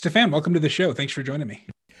Stefan, welcome to the show. Thanks for joining me.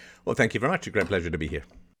 Well, thank you very much. A great pleasure to be here.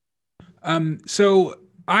 So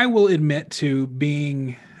I will admit to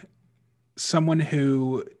being someone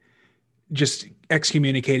who just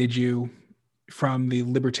excommunicated you from the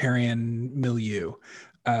libertarian milieu.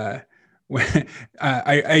 Uh, when,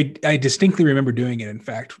 I distinctly remember doing it. In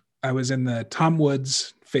fact, I was in the Tom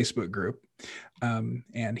Woods Facebook group,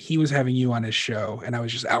 and he was having you on his show, and I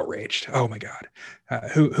was just outraged. Oh my God,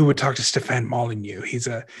 who would talk to Stefan Molyneux? He's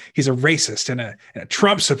a racist and a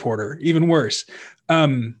Trump supporter, even worse.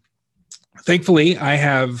 Thankfully, I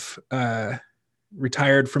have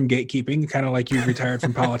retired from gatekeeping, kind of like you retired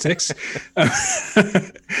from politics. Nice.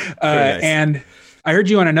 And I heard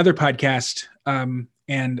you on another podcast,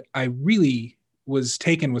 and I really was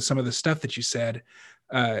taken with some of the stuff that you said,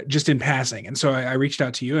 just in passing. And so I reached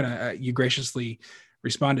out to you, and you graciously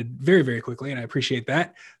responded very, very quickly, and I appreciate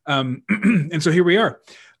that. And so here we are.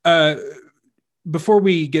 Before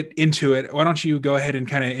we get into it, why don't you go ahead and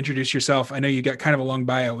kind of introduce yourself? I know you got kind of a long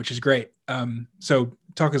bio, which is great. So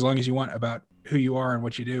talk as long as you want about who you are and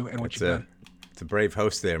what you do and what you've done. It's a brave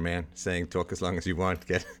host there, man, saying talk as long as you want.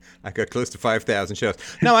 I got close to 5,000 shows.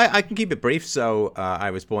 No, I can keep it brief. So I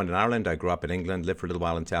was born in Ireland. I grew up in England, lived for a little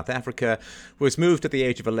while in South Africa, was moved at the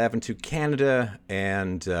age of 11 to Canada,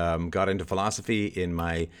 and got into philosophy in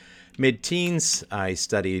my mid-teens. I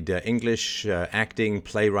studied English, acting,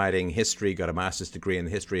 playwriting, history, got a master's degree in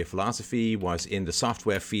the history of philosophy, was in the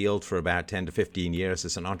software field for about 10 to 15 years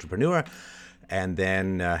as an entrepreneur, and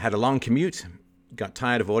then had a long commute, got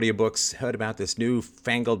tired of audiobooks, heard about this new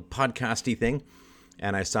fangled podcasty thing,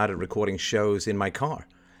 and I started recording shows in my car.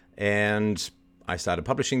 And I started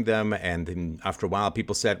publishing them, and then after a while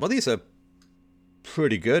people said, well, these are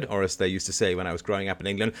pretty good, or as they used to say when I was growing up in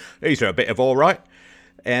England, these are a bit of all right.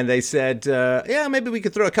 And they said, yeah, maybe we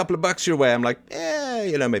could throw a couple of bucks your way. I'm like,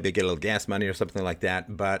 maybe get a little gas money or something like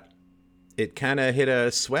that. But it kind of hit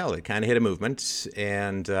a swell. It kind of hit a movement.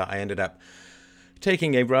 And I ended up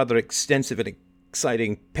taking a rather extensive and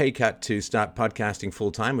exciting pay cut to start podcasting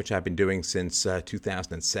full time, which I've been doing since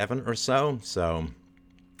 2007 or so. So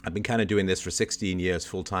I've been kind of doing this for 16 years,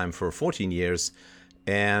 full time for 14 years.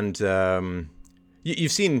 And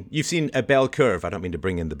You've seen a bell curve. I don't mean to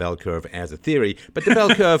bring in the bell curve as a theory, but the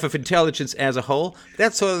bell curve of intelligence as a whole.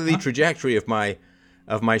 That's sort of the trajectory of my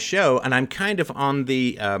show, and I'm kind of on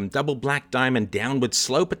the double black diamond downward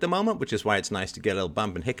slope at the moment, which is why it's nice to get a little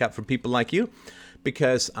bump and hiccup from people like you,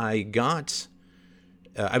 because I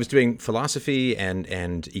was doing philosophy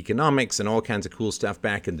and economics and all kinds of cool stuff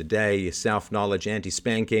back in the day, self-knowledge,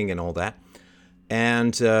 anti-spanking, and all that.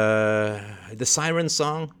 And the siren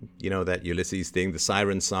song, that Ulysses thing, the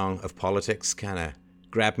siren song of politics kind of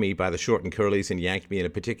grabbed me by the short and curlies and yanked me in a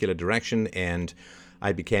particular direction. And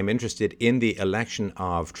I became interested in the election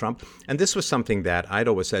of Trump. And this was something that I'd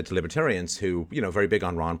always said to libertarians who, very big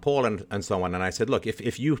on Ron Paul and so on. And I said, look,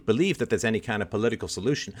 if you believe that there's any kind of political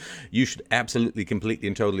solution, you should absolutely, completely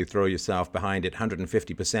and totally throw yourself behind it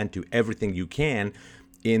 150%, do everything you can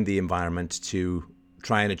in the environment to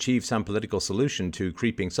try and achieve some political solution to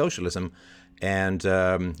creeping socialism. And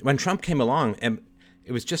when Trump came along,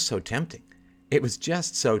 it was just so tempting. It was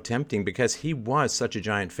just so tempting because he was such a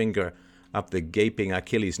giant finger up the gaping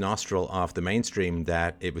Achilles nostril of the mainstream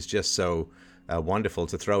that it was just so wonderful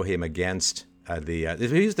to throw him against he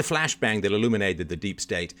was the flashbang that illuminated the deep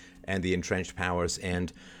state and the entrenched powers.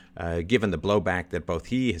 And given the blowback that both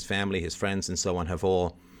he, his family, his friends, and so on have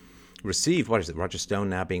all received, what is it, Roger Stone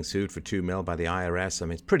now being sued for $2 million by the IRS. I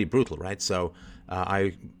mean, it's pretty brutal, right? So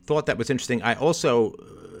I thought that was interesting. I also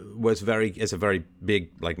was as a very big,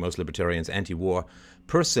 like most libertarians, anti-war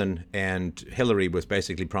person, and Hillary was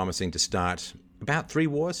basically promising to start about 3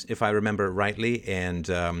 wars, if I remember rightly. And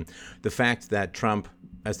the fact that Trump,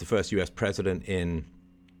 as the first U.S. president in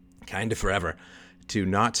kind of forever, to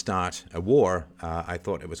not start a war, I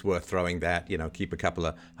thought it was worth throwing that, keep a couple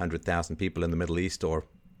of 100,000 people in the Middle East or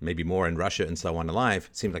maybe more in Russia and so on alive.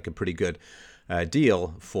 Seemed like a pretty good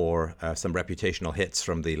deal for some reputational hits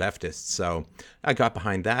from the leftists. So I got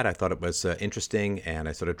behind that. I thought it was interesting, and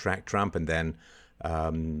I sort of tracked Trump. And then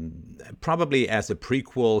probably as a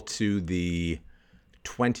prequel to the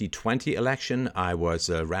 2020 election, I was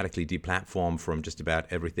radically deplatformed from just about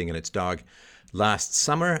everything in its dog last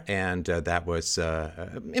summer. And that was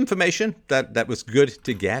information that was good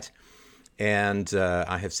to get. And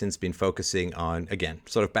I have since been focusing on, again,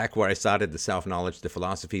 sort of back where I started, the self-knowledge, the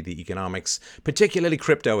philosophy, the economics, particularly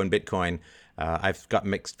crypto and Bitcoin. I've got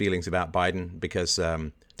mixed feelings about Biden because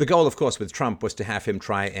the goal, of course, with Trump was to have him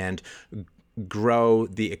try and grow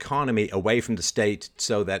the economy away from the state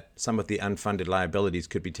so that some of the unfunded liabilities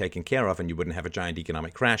could be taken care of and you wouldn't have a giant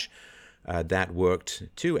economic crash. that worked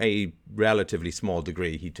to a relatively small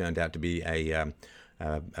degree. He turned out to be a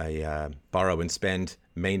borrow and spend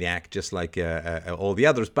maniac, just like all the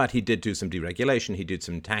others. But he did do some deregulation. He did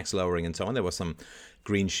some tax lowering and so on. There were some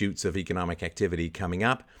green shoots of economic activity coming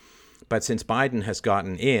up. But since Biden has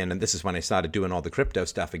gotten in, and this is when I started doing all the crypto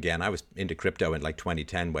stuff again. I was into crypto in like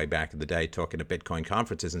 2010, way back in the day, talking to Bitcoin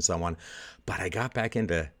conferences and so on. But I got back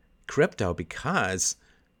into crypto because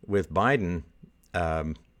with Biden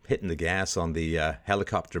hitting the gas on the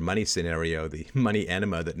helicopter money scenario, the money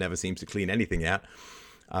enema that never seems to clean anything out,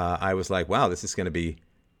 I was like, wow, this is going to be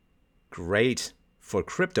great for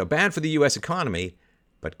crypto. Bad for the U.S. economy,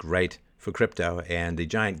 but great for crypto. And the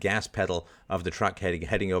giant gas pedal of the truck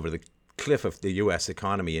heading over the cliff of the U.S.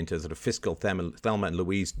 economy into sort of fiscal Thelma and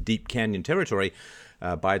Louise deep canyon territory,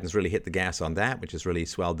 Biden's really hit the gas on that, which has really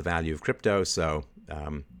swelled the value of crypto. So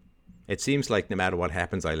it seems like no matter what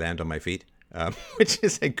happens, I land on my feet. Which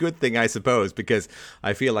is a good thing, I suppose, because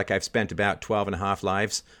I feel like I've spent about 12 and a half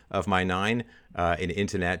lives of my 9 in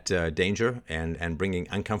internet danger and bringing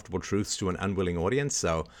uncomfortable truths to an unwilling audience.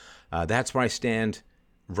 So that's where I stand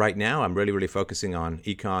right now. I'm really, really focusing on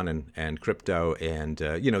econ and crypto and,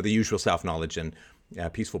 the usual self-knowledge and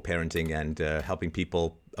peaceful parenting and helping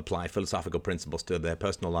people apply philosophical principles to their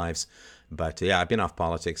personal lives. But I've been off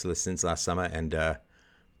politics since last summer, and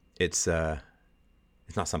it's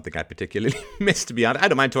not something I particularly miss, to be honest. I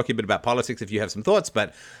don't mind talking a bit about politics if you have some thoughts,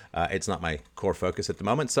 but it's not my core focus at the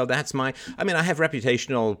moment. So that's I have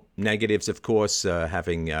reputational negatives, of course,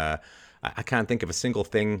 I can't think of a single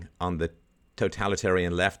thing on the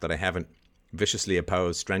totalitarian left that I haven't viciously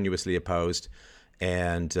opposed, strenuously opposed.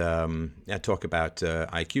 And I talk about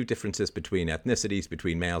IQ differences between ethnicities,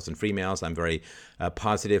 between males and females. I'm very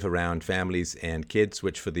positive around families and kids,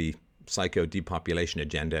 which for the psycho depopulation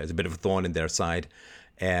agenda is a bit of a thorn in their side,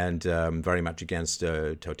 and very much against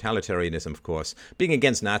totalitarianism, of course. Being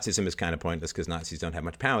against Nazism is kind of pointless because Nazis don't have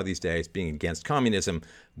much power these days. Being against communism,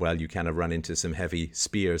 well, you kind of run into some heavy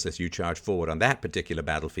spears as you charge forward on that particular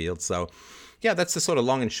battlefield. So, yeah, that's the sort of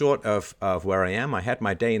long and short of where I am. I had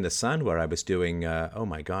my day in the sun where I was doing, oh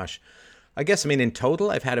my gosh, I guess, in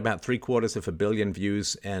total, I've had about 750 million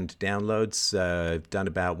views and downloads, done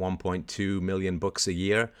about 1.2 million books a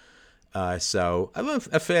year. So I'm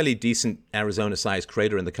a fairly decent Arizona-sized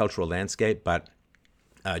creator in the cultural landscape, but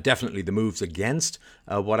definitely the moves against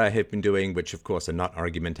what I have been doing, which of course are not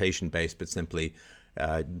argumentation-based, but simply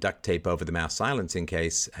duct tape over the mouth silencing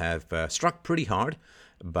case, have struck pretty hard.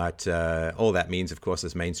 But all that means, of course,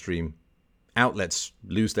 is mainstream outlets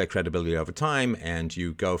lose their credibility over time, and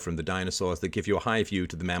you go from the dinosaurs that give you a high view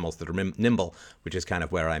to the mammals that are nimble, which is kind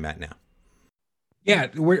of where I'm at now. Yeah,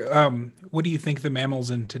 what do you think the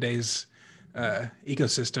mammals in today's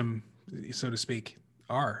ecosystem, so to speak,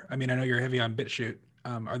 are? I know you're heavy on BitChute.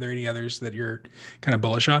 Are there any others that you're kind of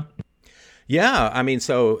bullish on? Yeah,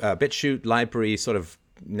 so BitChute library sort of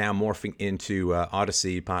now morphing into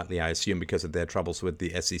Odyssey, partly, I assume, because of their troubles with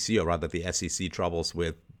the SEC, or rather the SEC troubles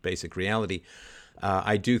with basic reality.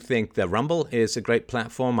 I do think that Rumble is a great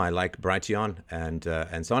platform. I like Brighteon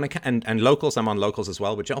and so on. And Locals, I'm on Locals as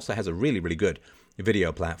well, which also has a really, really good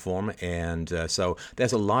video platform. And so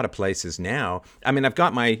there's a lot of places now. I've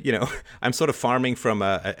got my, I'm sort of farming from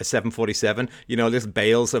a 747, there's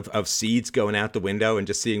bales of seeds going out the window and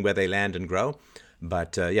just seeing where they land and grow.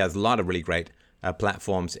 But there's a lot of really great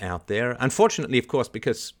platforms out there. Unfortunately, of course,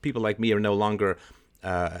 because people like me are no longer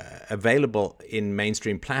available in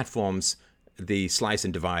mainstream platforms, the slice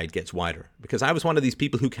and divide gets wider. Because I was one of these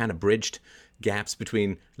people who kind of bridged gaps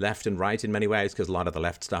between left and right in many ways, because a lot of the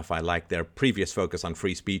left stuff I liked their previous focus on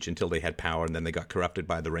free speech until they had power, and then they got corrupted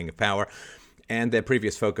by the ring of power, and their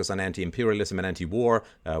previous focus on anti-imperialism and anti-war,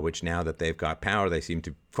 which now that they've got power, they seem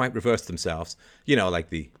to quite reverse themselves,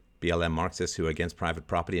 like the BLM Marxists who are against private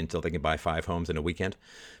property until they can buy 5 homes in a weekend.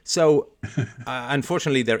 So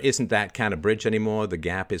unfortunately, there isn't that kind of bridge anymore. The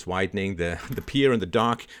gap is widening. The pier and the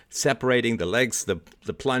dock separating, the legs, the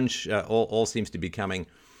plunge, all seems to be coming.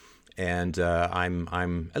 And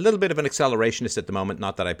I'm a little bit of an accelerationist at the moment.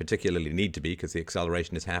 Not that I particularly need to be, because the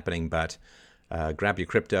acceleration is happening. But grab your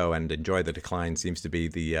crypto and enjoy the decline seems to be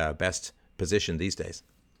the best position these days.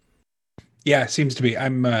 Yeah, it seems to be.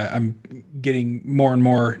 I'm getting more and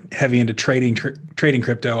more heavy into trading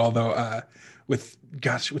crypto. Although with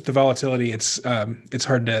the volatility, it's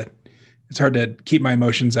hard to keep my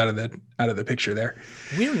emotions out of the picture there.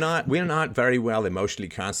 We're not very well emotionally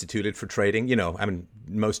constituted for trading.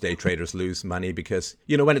 Most day traders lose money because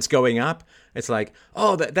when it's going up, it's like,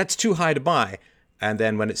 oh, that's too high to buy. And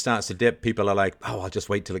then when it starts to dip, people are like, oh, I'll just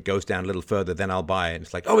wait till it goes down a little further, then I'll buy it. And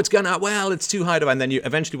it's like, oh, it's gone up. Well, it's too high to buy. And then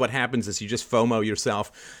eventually what happens is you just FOMO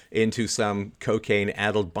yourself into some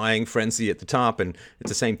cocaine-addled buying frenzy at the top. And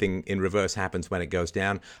it's the same thing in reverse happens when it goes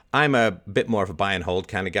down. I'm a bit more of a buy and hold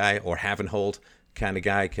kind of guy, or have and hold kind of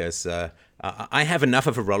guy, because I have enough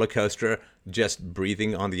of a roller coaster just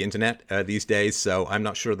breathing on the internet these days. So I'm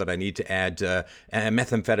not sure that I need to add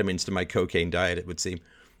methamphetamines to my cocaine diet, it would seem.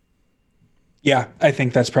 Yeah, I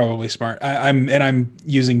think that's probably smart. I'm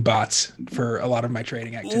using bots for a lot of my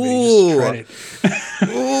trading activity.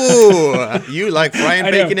 Just Ooh, you like frying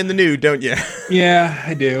bacon in the nude, don't you? Yeah,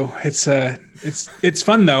 I do. It's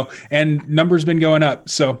fun though, and numbers been going up.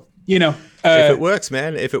 So if it works,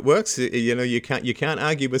 man, if it works, you can't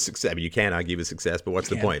argue with success. I mean, you can argue with success, but what's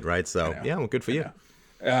the point, right? So yeah, well, good for you.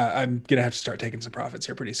 I'm gonna have to start taking some profits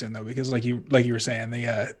here pretty soon though, because like you were saying,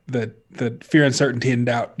 the fear, uncertainty, and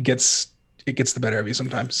doubt gets the better of you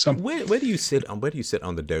sometimes. So where do you sit on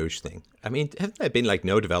the Doge thing? I mean, haven't there been like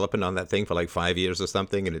no development on that thing for like 5 years or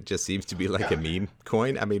something, and it just seems to be like a meme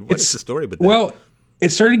coin? I mean, what's the story with that? Well, it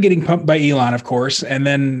started getting pumped by Elon, of course, and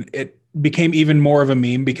then it became even more of a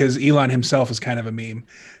meme because Elon himself is kind of a meme.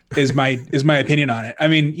 Is my opinion on it. I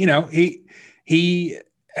mean, he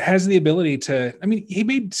has the ability to. I mean, he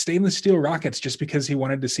made stainless steel rockets just because he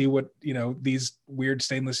wanted to see what these weird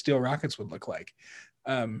stainless steel rockets would look like.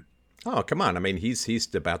 Oh, come on. I mean, he's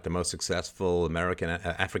about the most successful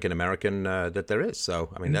African American that there is.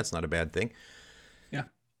 So, I mean, that's not a bad thing. Yeah.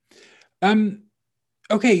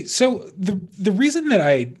 Okay. So the reason that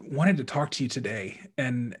I wanted to talk to you today,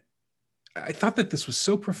 and I thought that this was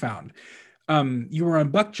so profound. You were on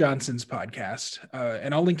Buck Johnson's podcast,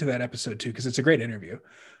 and I'll link to that episode too, because it's a great interview.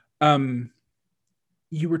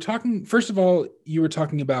 You were talking, first of all,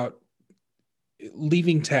 about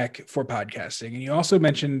leaving tech for podcasting, and you also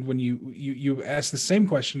mentioned when you asked the same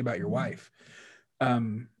question about your wife,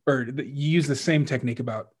 you use the same technique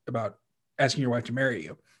about asking your wife to marry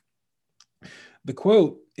you. The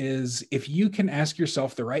quote is, if you can ask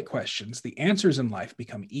yourself the right questions, the answers in life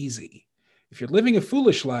become easy. If you're living a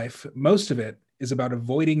foolish life, most of it is about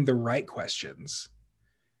avoiding the right questions.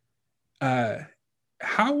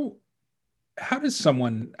 How does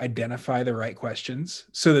someone identify the right questions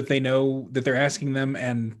so that they know that they're asking them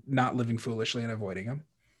and not living foolishly and avoiding them?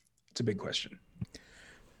 It's a big question.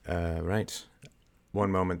 Right.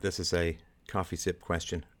 One moment. This is a coffee sip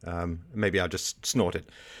question. Maybe I'll just snort it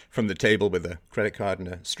from the table with a credit card and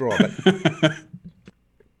a straw. But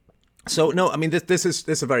so no, I mean this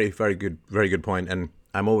is a very, very good point, and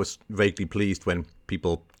I'm always vaguely pleased when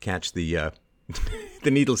people catch the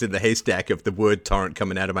the needles in the haystack of the word torrent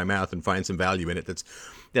coming out of my mouth and find some value in it.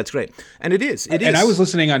 That's great. And it is. And I was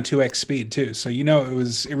listening on 2x speed too, so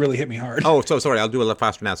it really hit me hard. Oh, so sorry. I'll do a little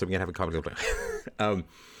faster now so we can have a couple of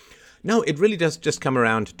No, it really does just come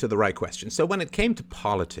around to the right question. So when it came to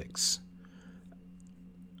politics,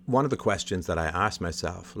 one of the questions that I asked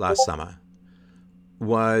myself last summer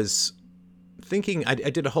was thinking, I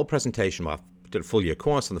did a whole presentation. Well, I did a full year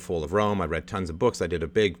course on the fall of Rome. I read tons of books. I did a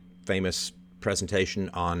big famous presentation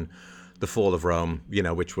on the fall of Rome,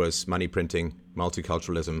 which was money printing,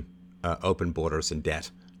 multiculturalism, open borders, and debt.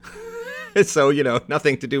 So,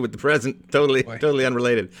 nothing to do with the present, totally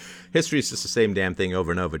unrelated. History is just the same damn thing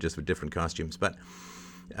over and over, just with different costumes. But,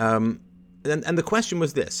 and the question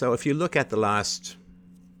was this. So if you look at the last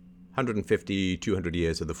 150, 200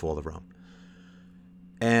 years of the fall of Rome,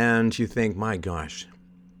 and you think, my gosh,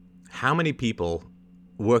 how many people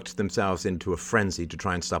worked themselves into a frenzy to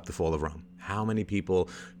try and stop the fall of Rome? How many people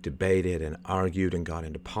debated and argued and got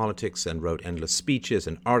into politics and wrote endless speeches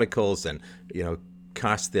and articles and,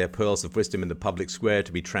 cast their pearls of wisdom in the public square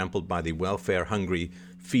to be trampled by the welfare-hungry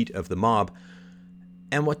feet of the mob?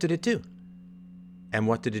 And what did it do?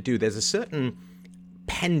 There's a certain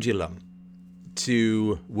pendulum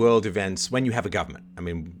to world events when you have a government. I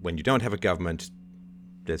mean, when you don't have a government,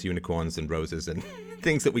 there's unicorns and roses and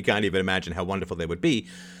things that we can't even imagine how wonderful they would be.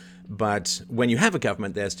 But when you have a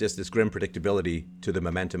government, there's just this grim predictability to the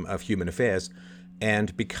momentum of human affairs.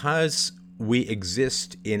 And because we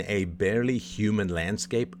exist in a barely human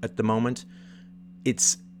landscape at the moment,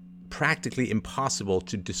 it's practically impossible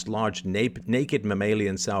to dislodge naked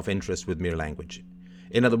mammalian self-interest with mere language.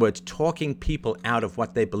 In other words, talking people out of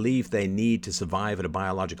what they believe they need to survive at a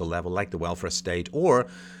biological level, like the welfare state, or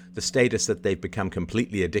the status that they've become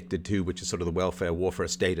completely addicted to, which is sort of the welfare warfare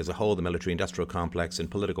state as a whole, the military-industrial complex and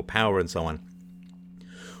political power and so on.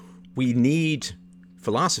 We need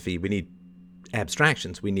philosophy, we need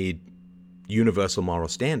abstractions, we need universal moral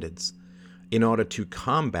standards in order to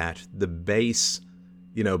combat the base,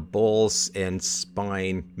 balls and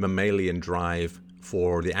spine mammalian drive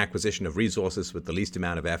for the acquisition of resources with the least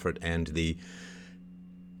amount of effort and the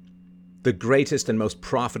greatest and most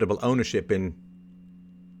profitable ownership in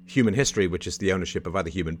human history, which is the ownership of other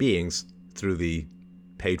human beings through the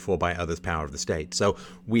paid for by others power of the state. So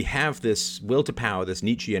we have this will to power, this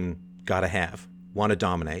Nietzschean gotta have, want to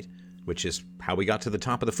dominate, which is how we got to the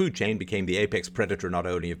top of the food chain, became the apex predator not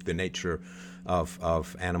only of the nature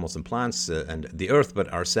of animals and plants and the earth,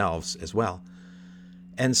 but ourselves as well.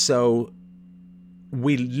 And so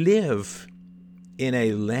we live in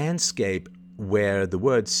a landscape where the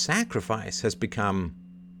word sacrifice has become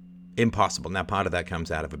impossible. Now, part of that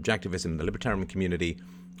comes out of objectivism in the libertarian community,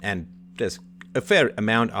 and there's a fair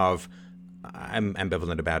amount of, I'm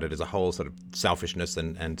ambivalent about it as a whole, sort of selfishness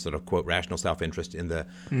and sort of, quote, rational self-interest in the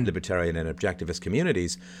libertarian and objectivist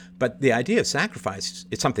communities. But the idea of sacrifice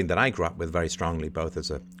is something that I grew up with very strongly, both as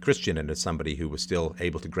a Christian and as somebody who was still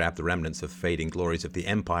able to grab the remnants of fading glories of the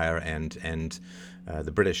empire and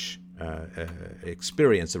the British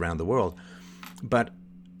experience around the world. But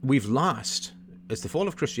we've lost, as the fall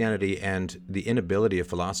of Christianity and the inability of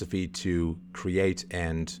philosophy to create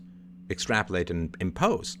and extrapolate and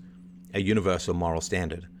impose a universal moral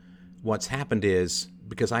standard. What's happened is,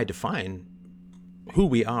 because I define who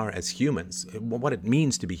we are as humans, what it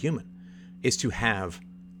means to be human, is to have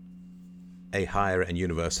a higher and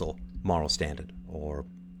universal moral standard. Or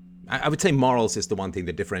I would say morals is the one thing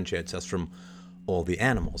that differentiates us from all the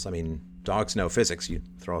animals. I mean, dogs know physics. You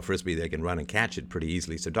throw a frisbee, they can run and catch it pretty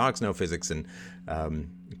easily. So dogs know physics, and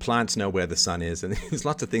plants know where the sun is. And there's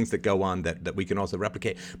lots of things that go on that we can also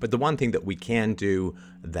replicate. But the one thing that we can do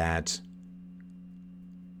that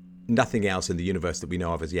nothing else in the universe that we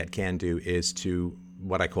know of as yet can do is to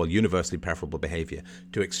what I call universally preferable behavior,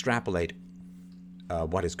 to extrapolate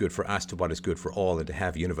what is good for us to what is good for all, and to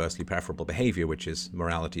have universally preferable behavior, which is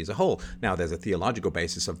morality as a whole. Now, there's a theological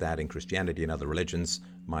basis of that in Christianity and other religions.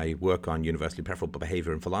 My work on universally preferable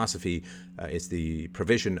behavior in philosophy is the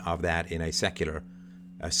provision of that in a secular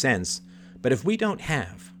sense. But if we don't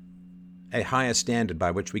have a higher standard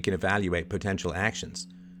by which we can evaluate potential actions,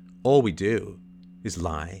 all we do is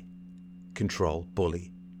lie, control,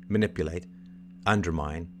 bully, manipulate,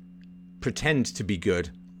 undermine, pretend to be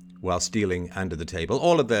good while stealing under the table,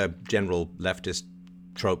 all of the general leftist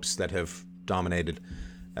tropes that have dominated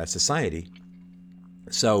society.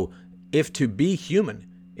 So if to be human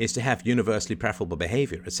is to have universally preferable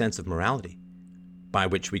behavior, a sense of morality by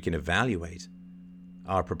which we can evaluate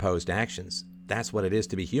our proposed actions, that's what it is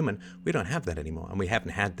to be human. We don't have that anymore, and we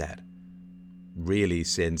haven't had that really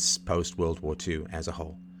since post-World War II as a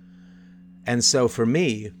whole. And so for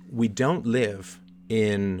me, we don't live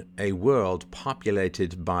in a world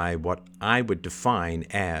populated by what I would define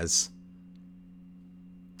as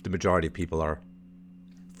the majority of people are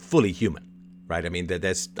fully human, right? I mean,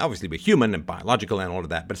 there's obviously we're human and biological and all of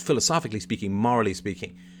that, but philosophically speaking, morally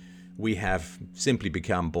speaking, we have simply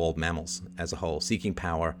become bald mammals as a whole, seeking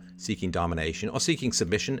power, seeking domination, or seeking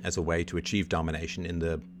submission as a way to achieve domination in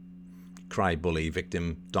the cry, bully,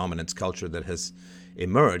 victim dominance culture that has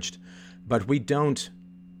emerged. But we don't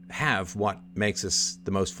have what makes us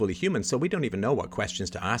the most fully human, so we don't even know what questions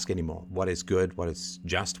to ask anymore. What is good? What is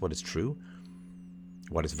just? What is true?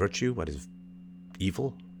 What is virtue? What is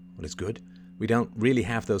evil? What is good? We don't really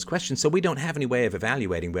have those questions, so we don't have any way of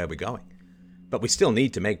evaluating where we're going. But we still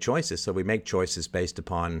need to make choices, so we make choices based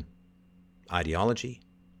upon ideology,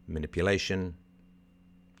 manipulation,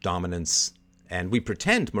 dominance, and we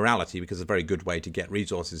pretend morality, because a very good way to get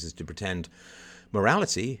resources is to pretend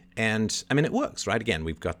morality. And I mean, it works, right? Again,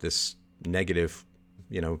 we've got this negative,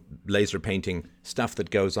 laser painting stuff that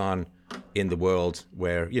goes on in the world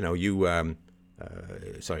where,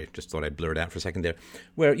 sorry, just thought I'd blur it out for a second there,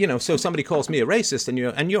 where, so somebody calls me a racist and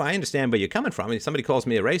I understand where you're coming from. And somebody calls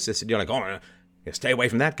me a racist and you're like, oh, stay away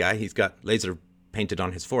from that guy. He's got laser painted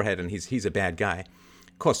on his forehead and he's a bad guy.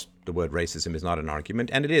 Of course, the word racism is not an argument,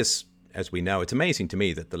 and it is, as we know. It's amazing to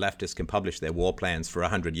me that the leftists can publish their war plans for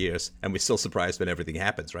 100 years and we're still surprised when everything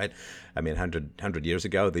happens, right? I mean, 100 years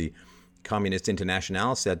ago, the Communist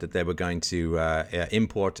Internationale said that they were going to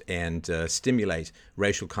import and stimulate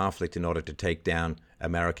racial conflict in order to take down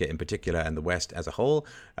America in particular and the West as a whole.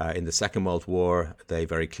 In the Second World War, they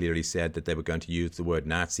very clearly said that they were going to use the word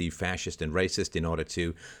Nazi, fascist, and racist in order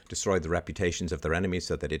to destroy the reputations of their enemies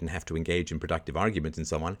so they didn't have to engage in productive arguments and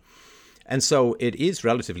so on. And so it is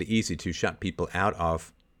relatively easy to shut people out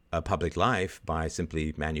of public life by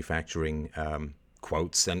simply manufacturing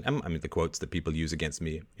quotes. And I mean, the quotes that people use against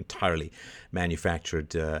me entirely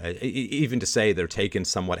manufactured. Even to say they're taken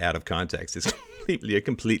somewhat out of context is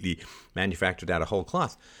completely manufactured out of whole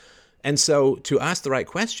cloth. And so to ask the right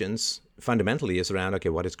questions fundamentally is around, okay,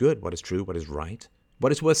 what is good, what is true, what is right,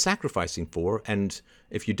 what is worth sacrificing for. And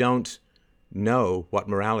if you don't know what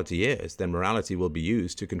morality is, then morality will be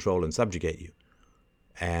used to control and subjugate you.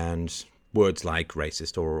 And words like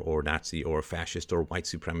racist or Nazi or fascist or white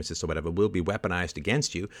supremacist or whatever will be weaponized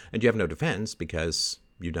against you, and you have no defense because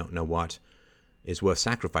you don't know what is worth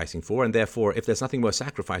sacrificing for. And therefore, if there's nothing worth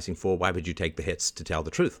sacrificing for, why would you take the hits to tell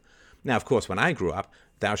the truth? Now, of course, when I grew up,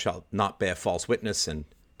 thou shalt not bear false witness and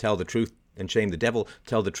tell the truth and shame the devil,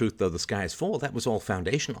 tell the truth though the skies fall, that was all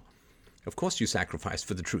foundational. Of course you sacrificed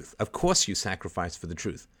for the truth. Of course you sacrificed for the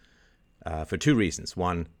truth. For two reasons.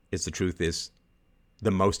 One is the truth is the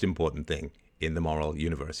most important thing in the moral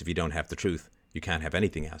universe. If you don't have the truth, you can't have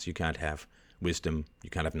anything else. You can't have wisdom. You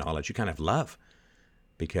can't have knowledge. You can't have love.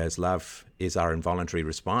 Because love is our involuntary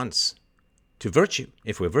response to virtue,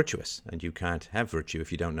 if we're virtuous. And you can't have virtue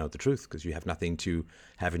if you don't know the truth, because you have nothing to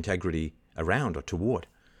have integrity around or toward.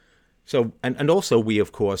 So, and also we,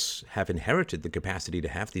 of course, have inherited the capacity to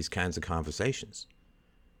have these kinds of conversations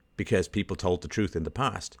because people told the truth in the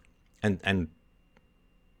past and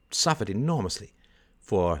suffered enormously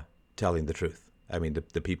for telling the truth. I mean,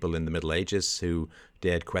 the people in the Middle Ages who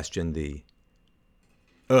dared question the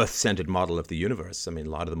earth-centered model of the universe, I mean, a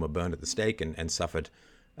lot of them were burned at the stake and suffered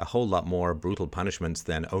a whole lot more brutal punishments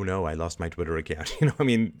than, oh no, I lost my Twitter account. I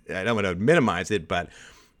mean, I don't want to minimize it, but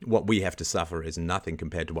what we have to suffer is nothing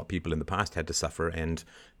compared to what people in the past had to suffer. And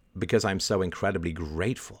because I'm so incredibly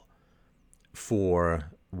grateful for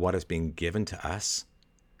what has been given to us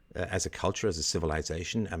as a culture, as a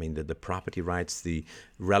civilization, I mean, the property rights, the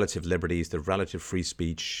relative liberties, the relative free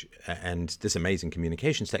speech, and this amazing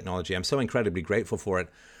communications technology, I'm so incredibly grateful for it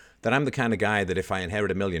that I'm the kind of guy that if I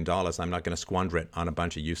inherit $1 million, I'm not going to squander it on a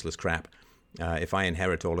bunch of useless crap. If I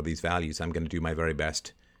inherit all of these values, I'm going to do my very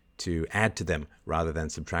best to add to them rather than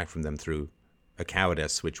subtract from them through a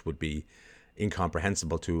cowardice, which would be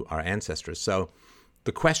incomprehensible to our ancestors. So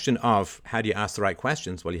the question of how do you ask the right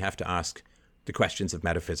questions? Well, you have to ask the questions of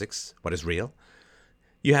metaphysics, what is real?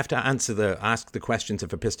 You have to ask the questions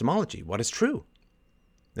of epistemology, what is true?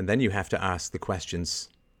 And then you have to ask the questions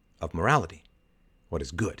of morality, what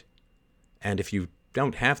is good? And if you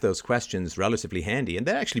don't have those questions relatively handy, and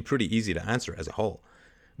they're actually pretty easy to answer as a whole,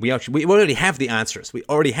 we already have the answers. We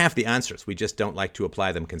already have the answers. We just don't like to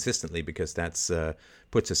apply them consistently because that's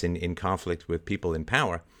puts us in conflict with people in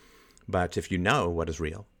power. But if you know what is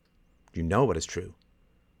real, you know what is true,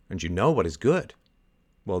 and you know what is good,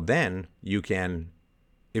 well, then you can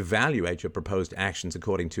evaluate your proposed actions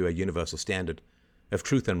according to a universal standard of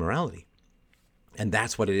truth and morality. And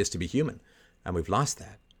that's what it is to be human. And we've lost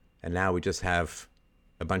that. And now we just have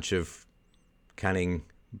a bunch of cunning,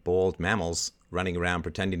 bald mammals running around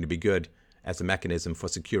pretending to be good as a mechanism for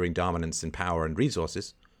securing dominance and power and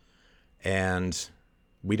resources. And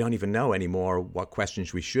we don't even know anymore what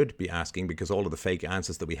questions we should be asking because all of the fake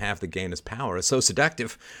answers that we have that gain us power are so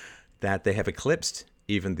seductive that they have eclipsed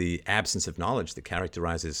even the absence of knowledge that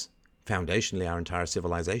characterizes foundationally our entire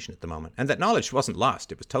civilization at the moment. And that knowledge wasn't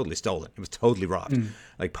lost. It was totally stolen. It was totally robbed.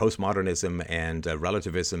 Like postmodernism and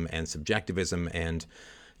relativism and subjectivism and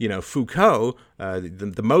Foucault,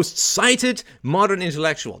 the most cited modern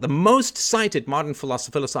intellectual, the most cited modern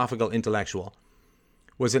philosophical intellectual,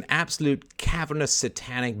 was an absolute cavernous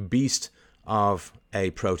satanic beast of a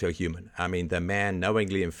proto-human. I mean, the man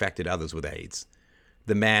knowingly infected others with AIDS.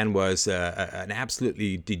 The man was an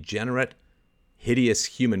absolutely degenerate, hideous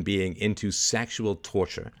human being into sexual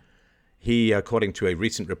torture. He, according to a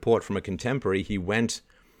recent report from a contemporary, he went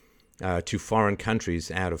to foreign countries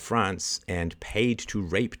out of France and paid to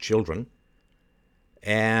rape children.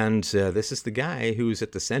 And this is the guy who's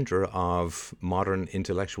at the center of modern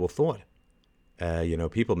intellectual thought.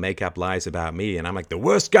 People make up lies about me, and I'm like the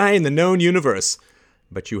worst guy in the known universe.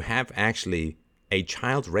 But you have actually a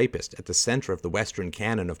child rapist at the center of the Western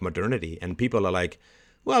canon of modernity, and people are like,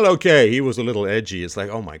 well, okay, he was a little edgy. It's like,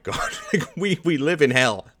 oh my God, we live in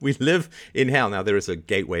hell. We live in hell. Now, there is a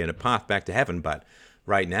gateway and a path back to heaven, but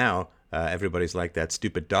right now, everybody's like that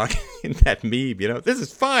stupid dog in that meme, this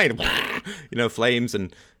is fine. Flames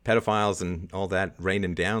and pedophiles and all that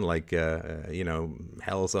raining down like,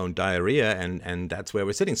 hell's own diarrhea. And that's where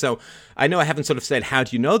we're sitting. So I know I haven't sort of said, how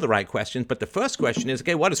do you know the right questions? But the first question is,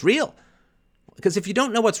 okay, what is real? Because if you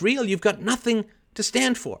don't know what's real, you've got nothing to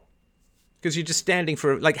stand for. Because you're just standing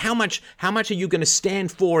for, like, how much are you going to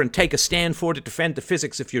stand for and take a stand for to defend the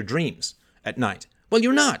physics of your dreams at night? Well,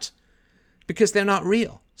 you're not, because they're not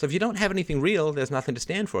real. So if you don't have anything real, there's nothing to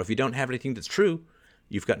stand for. If you don't have anything that's true,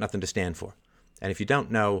 you've got nothing to stand for. And if you don't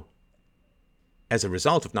know, as a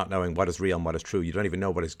result of not knowing what is real and what is true, you don't even know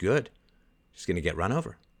what is good, you're just going to get run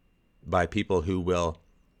over by people who will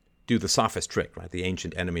do the sophist trick, right? The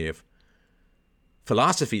ancient enemy of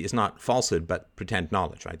philosophy is not falsehood, but pretend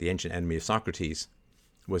knowledge, right? The ancient enemy of Socrates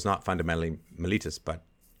was not fundamentally Miletus, but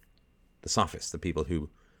the sophists, the people who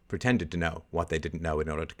pretended to know what they didn't know in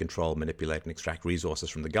order to control, manipulate, and extract resources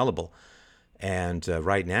from the gullible. And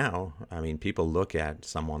right now, I mean, people look at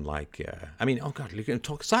someone like, oh God, you can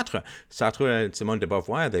talk Sartre. Sartre and Simone de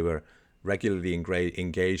Beauvoir, they were regularly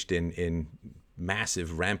engaged in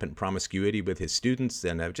massive, rampant promiscuity with his students,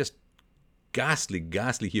 and just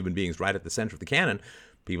ghastly human beings right at the center of the canon.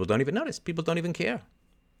 People don't even notice. People don't even care.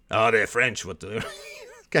 Oh, they're French. What the...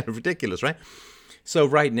 kind of ridiculous, right? So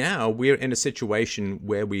right now, we're in a situation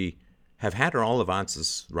where we have had all of our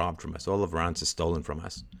answers robbed from us, all of our answers stolen from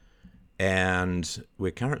us. And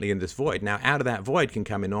we're currently in this void. Now, out of that void can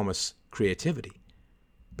come enormous creativity,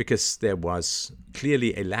 because there was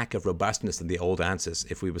clearly a lack of robustness in the old answers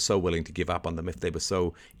if we were so willing to give up on them, if they were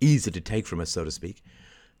so easy to take from us, so to speak.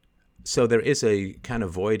 So there is a kind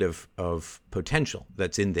of void of potential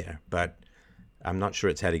that's in there, but I'm not sure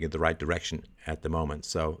it's heading in the right direction at the moment.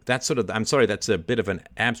 So that's sort of, I'm sorry, that's a bit of an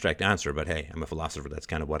abstract answer, but hey, I'm a philosopher. That's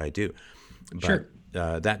kind of what I do. But, sure.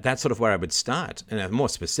 That's sort of where I would start. And more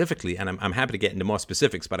specifically, and I'm happy to get into more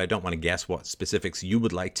specifics, but I don't want to guess what specifics you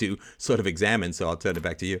would like to sort of examine. So I'll turn it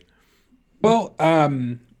back to you. Well,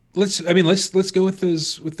 let's go with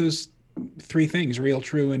those three things: real,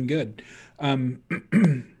 true, and good.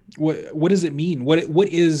 What does it mean? What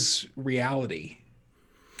is reality?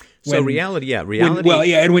 Reality.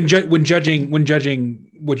 And when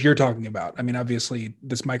judging what you're talking about, I mean, obviously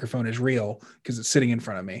this microphone is real because it's sitting in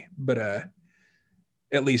front of me, but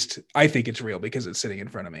at least I think it's real because it's sitting in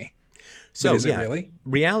front of me. So is it really?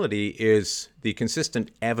 Reality is the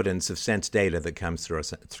consistent evidence of sense data that comes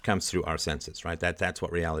through our senses, right? That's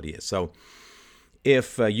what reality is. So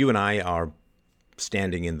if you and I are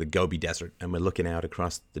standing in the Gobi Desert and we're looking out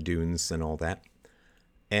across the dunes and all that,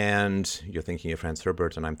 and you're thinking of Franz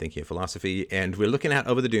Herbert and I'm thinking of philosophy, and we're looking out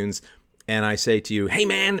over the dunes, and I say to you, hey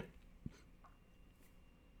man,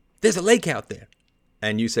 there's a lake out there.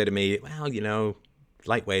 And you say to me, well,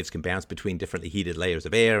 light waves can bounce between differently heated layers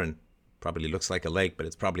of air and probably looks like a lake, but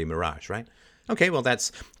it's probably a mirage, right? Okay, well,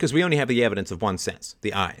 that's because we only have the evidence of one sense,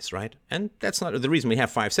 the eyes, right? And that's not the reason we have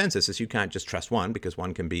five senses, is you can't just trust one, because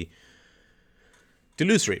one can be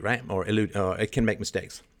delusory, right? Or it can make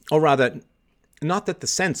mistakes. Or rather, not that the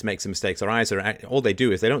sense makes the mistakes. Our eyes all they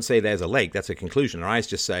do is they don't say there's a lake. That's a conclusion. Our eyes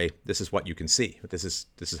just say this is what you can see. This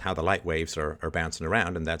is how the light waves are bouncing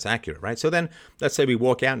around, and that's accurate, right? So then let's say we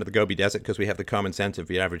walk out into the Gobi Desert because we have the common sense of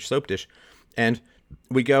the average soap dish, and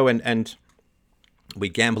we go and we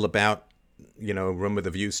gamble about, room with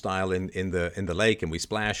a view style in the lake, and we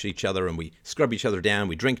splash each other and we scrub each other down.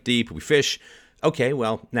 We drink deep. We fish. Okay,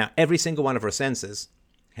 well, now every single one of our senses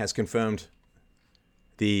has confirmed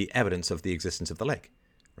the evidence of the existence of the lake,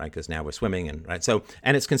 right? Because now we're swimming, and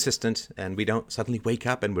it's consistent, and we don't suddenly wake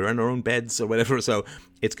up and we're in our own beds or whatever. So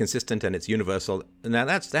it's consistent and it's universal. Now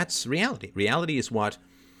that's reality. Reality is what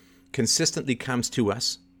consistently comes to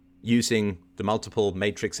us using the multiple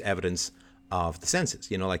matrix evidence of the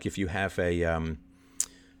senses. Like if you have you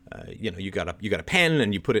got a pen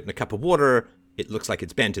and you put it in a cup of water, it looks like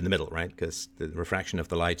it's bent in the middle, right? Because the refraction of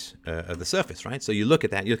the light of the surface, right? So you look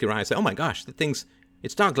at that, you look at your eye and say, oh my gosh,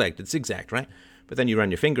 it's dog-legged, it's zigzagged, right? But then you run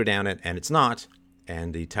your finger down it and it's not,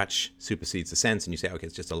 and the touch supersedes the sense, and you say, okay,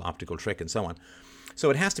 it's just an optical trick, and so on. So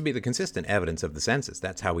it has to be the consistent evidence of the senses.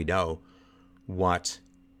 That's how we know what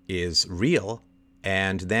is real.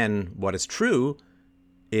 And then what is true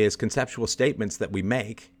is conceptual statements that we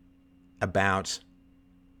make about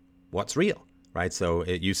what's real, right? So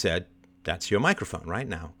you said, that's your microphone right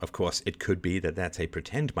now. Of course, it could be that that's a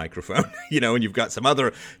pretend microphone, and you've got some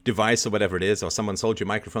other device or whatever it is, or someone sold you a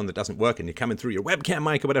microphone that doesn't work and you're coming through your webcam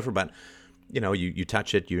mic or whatever, but, you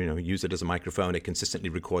touch it, use it as a microphone, it consistently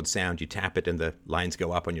records sound, you tap it and the lines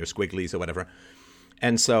go up on your squigglies or whatever.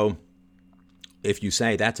 And so if you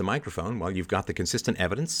say that's a microphone, well, you've got the consistent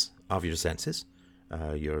evidence of your senses,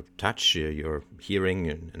 your touch, your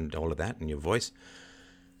hearing, and all of that, and your voice.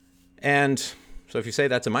 And so if you say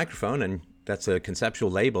that's a microphone and that's a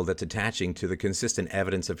conceptual label that's attaching to the consistent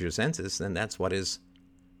evidence of your senses, then that's what is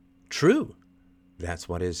true. That's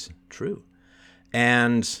what is true.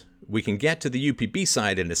 And we can get to the UPB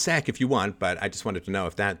side in a sec if you want, but I just wanted to know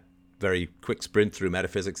if that very quick sprint through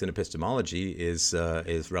metaphysics and epistemology is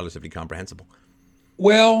relatively comprehensible.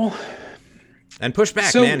 Well, and push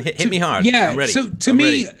back, man. Hit me hard. Yeah. I'm ready. So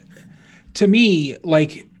to me,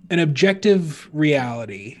 like an objective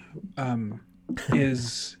reality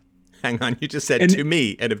is. Hang on, you just said to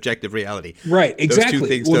me an objective reality. Right, exactly. Those two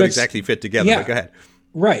things don't exactly fit together, but go ahead.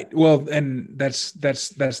 Right. Well, and that's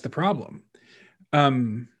the problem.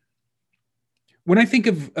 Um, when I think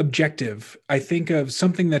of objective, I think of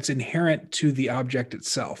something that's inherent to the object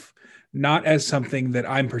itself, not as something that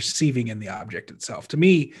I'm perceiving in the object itself. To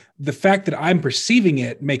me, the fact that I'm perceiving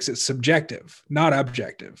it makes it subjective, not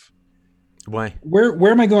objective. Why?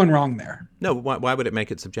 Where am I going wrong there? No, why would it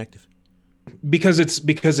make it subjective? Because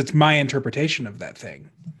it's my interpretation of that thing.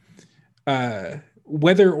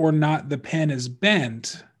 Whether or not the pen is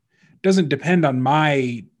bent doesn't depend on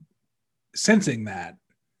my sensing that.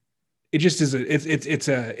 It just is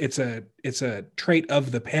it's a trait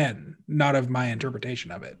of the pen, not of my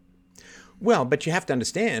interpretation of it. Well, but you have to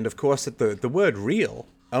understand, of course, that the word real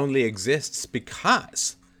only exists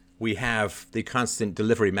because we have the constant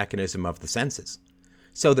delivery mechanism of the senses.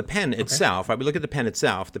 So the pen itself, right, we look at the pen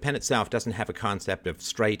itself doesn't have a concept of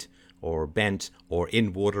straight or bent or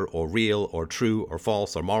in water or real or true or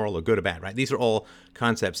false or moral or good or bad, right? These are all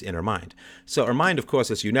concepts in our mind. So our mind, of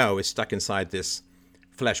course, as you know, is stuck inside this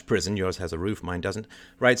flesh prison. Yours has a roof, mine doesn't,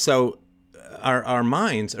 right? So our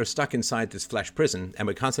minds are stuck inside this flesh prison, and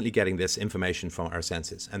we're constantly getting this information from our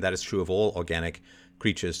senses. And that is true of all organic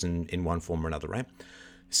creatures in one form or another, right?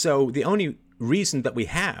 So the only reason that we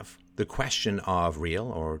have the question of real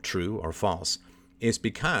or true or false is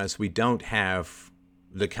because we don't have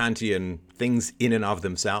the Kantian things in and of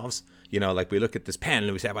themselves. You know, like we look at this pen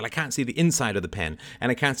and we say, well, I can't see the inside of the pen, and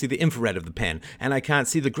I can't see the infrared of the pen, and I can't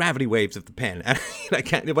see the gravity waves of the pen, and I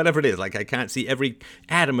can't, whatever it is, like I can't see every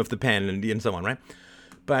atom of the pen and so on, right?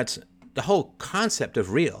 But the whole concept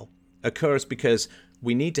of real occurs because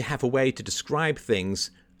we need to have a way to describe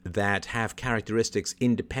things that have characteristics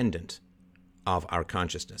independent of our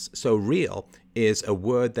consciousness. So real is a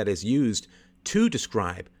word that is used to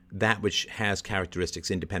describe that which has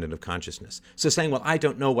characteristics independent of consciousness. So saying, well, I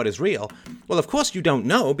don't know what is real. Well, of course you don't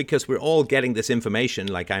know, because we're all getting this information,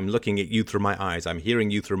 like I'm looking at you through my eyes, I'm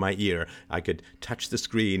hearing you through my ear, I could touch the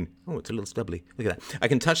screen. Oh, it's a little stubbly. Look at that. I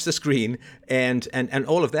can touch the screen and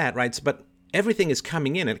all of that, right? But everything is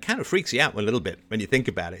coming in, and it kind of freaks you out a little bit when you think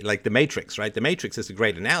about it. Like the Matrix, right? The Matrix is a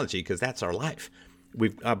great analogy because that's our life.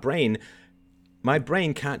 My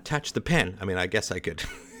brain can't touch the pen. I mean, I guess I could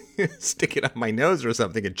stick it up my nose or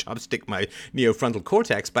something and chopstick my neofrontal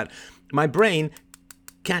cortex, but my brain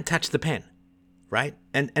can't touch the pen, right?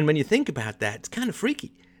 And when you think about that, it's kind of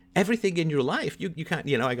freaky. Everything in your life, you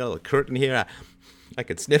can't, I got a curtain here, I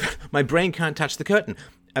could sniff. My brain can't touch the curtain.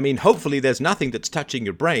 I mean, hopefully there's nothing that's touching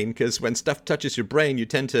your brain, because when stuff touches your brain, you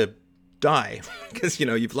tend to die because,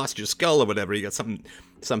 you've lost your skull or whatever. You got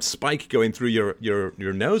some spike going through your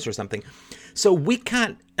nose or something. So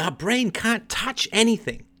our brain can't touch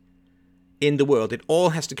anything in the world. It all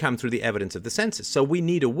has to come through the evidence of the senses. So we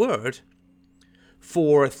need a word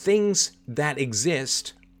for things that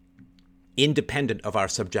exist independent of our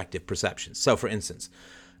subjective perceptions. So for instance,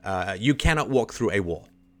 you cannot walk through a wall,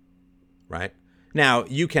 right? Now,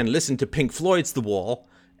 you can listen to Pink Floyd's The Wall,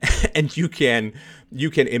 and you can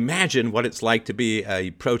imagine what it's like to be a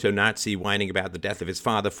proto-Nazi whining about the death of his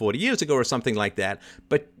father 40 years ago or something like that.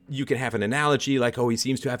 But you can have an analogy like, oh, he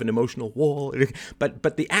seems to have an emotional wall.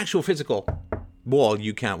 But the actual physical wall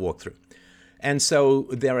you can't walk through. And so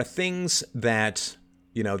there are things that,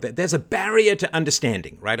 there's a barrier to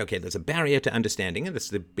understanding, right? Okay, there's a barrier to understanding, and this is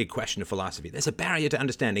the big question of philosophy. There's a barrier to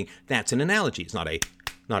understanding. That's an analogy. It's not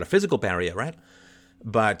a physical barrier, right?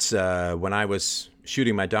 But when I was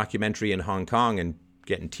shooting my documentary in Hong Kong and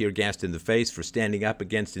getting tear gassed in the face for standing up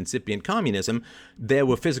against incipient communism, there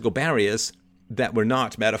were physical barriers that were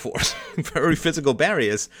not metaphors, very physical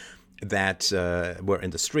barriers that were in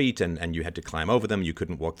the street, and you had to climb over them, you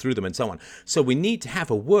couldn't walk through them, and so on. So we need to have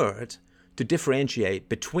a word to differentiate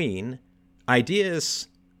between ideas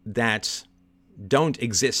that don't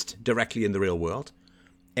exist directly in the real world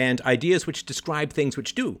and ideas which describe things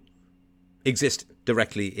which do exist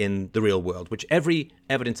directly in the real world, which every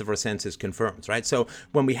evidence of our senses confirms, right? So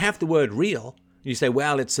when we have the word real, you say,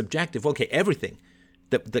 well, it's subjective. Okay, everything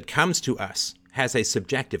that comes to us has a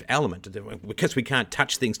subjective element, because we can't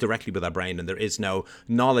touch things directly with our brain, and there is no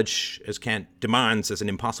knowledge, as Kant demands as an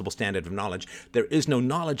impossible standard of knowledge. There is no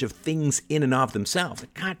knowledge of things in and of themselves.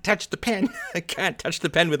 I can't touch the pen. I can't touch the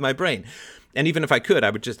pen with my brain. And even if I could, I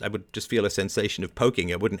would just feel a sensation of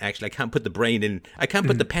poking. I can't put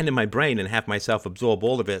the pen in my brain and have myself absorb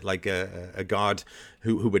all of it like a god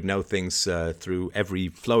who would know things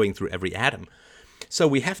flowing through every atom. So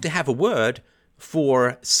we have to have a word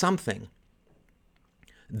for something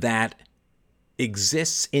that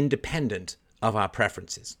exists independent of our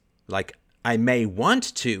preferences. Like, I may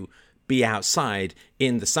want to be outside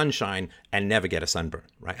in the sunshine and never get a sunburn,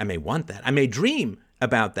 right? I may want that. I may dream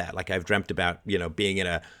about that. Like I've dreamt about, being in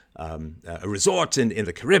a resort in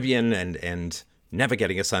the Caribbean and never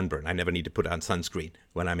getting a sunburn. I never need to put on sunscreen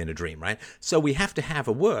when I'm in a dream, right? So we have to have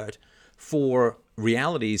a word for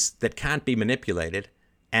realities that can't be manipulated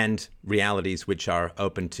and realities which are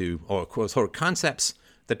open to, or concepts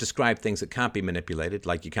that describe things that can't be manipulated,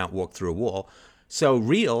 like you can't walk through a wall. So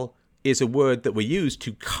real is a word that we use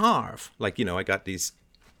to carve. Like, I got this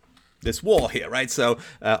wall here, right? So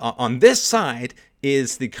on this side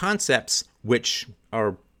is the concepts which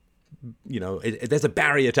are, there's a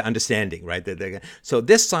barrier to understanding, right? So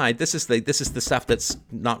this side, this is the stuff that's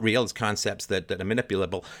not real. It's concepts that are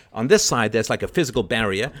manipulable. On this side, there's like a physical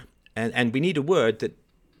barrier, and we need a word that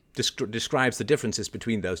describes the differences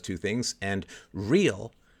between those two things. And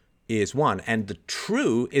real is one, and the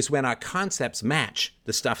true is when our concepts match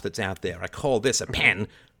the stuff that's out there. I call this a pen.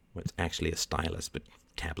 Well, it's actually a stylus, but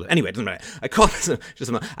tablet. Anyway, it doesn't matter. I call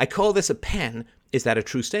this a pen. Is that a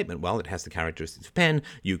true statement? Well, it has the characteristics of a pen.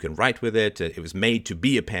 You can write with it. It was made to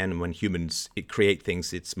be a pen. When humans create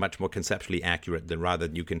things, it's much more conceptually accurate than rather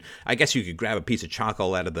than you can. I guess you could grab a piece of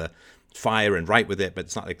charcoal out of the fire and write with it, but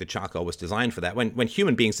it's not like the charcoal was designed for that. When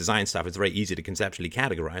human beings design stuff, it's very easy to conceptually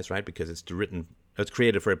categorize, right? Because it's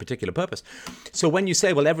created for a particular purpose. So when you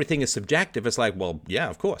say, well, everything is subjective, it's like, well, yeah,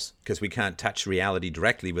 of course, because we can't touch reality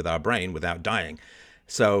directly with our brain without dying.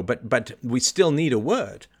 So, but we still need a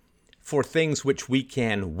word for things which we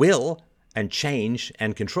can will and change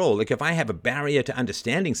and control. Like if I have a barrier to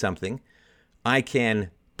understanding something, I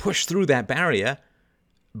can push through that barrier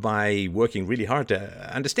by working really hard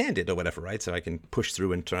to understand it or whatever, right? So I can push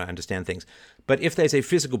through and try to understand things. But if there's a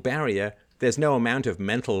physical barrier, there's no amount of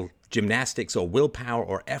mental gymnastics or willpower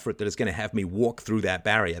or effort that is going to have me walk through that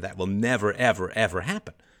barrier. That will never, ever, ever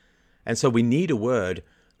happen. And so we need a word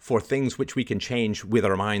for things which we can change with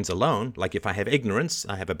our minds alone. Like if I have ignorance,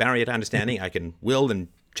 I have a barrier to understanding, I can will and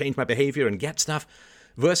change my behavior and get stuff,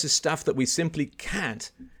 versus stuff that we simply can't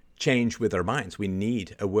change with our minds. We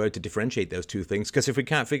need a word to differentiate those two things, because if we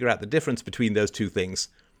can't figure out the difference between those two things,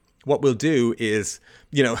 what we'll do is,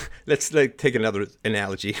 let's take another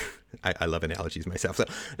analogy. I love analogies myself. So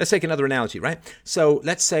let's take another analogy, right? So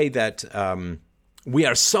let's say that we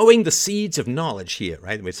are sowing the seeds of knowledge here,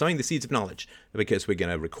 right? We're sowing the seeds of knowledge because we're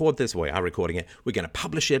going to record this. We are recording it. We're going to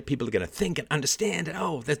publish it. People are going to think and understand.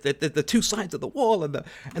 And the two sides of the wall and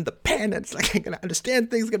the pen. And it's like I'm going to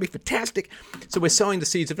understand things. It's going to be fantastic. So we're sowing the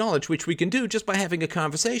seeds of knowledge, which we can do just by having a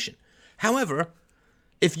conversation. However,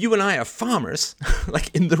 if you and I are farmers,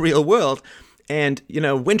 like in the real world, and,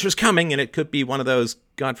 winter's coming, and it could be one of those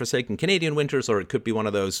godforsaken Canadian winters, or it could be one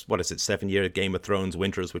of those, 7-year Game of Thrones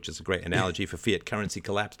winters, which is a great analogy for fiat currency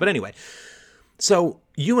collapse. But anyway, so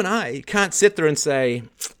you and I can't sit there and say,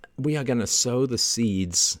 we are going to sow the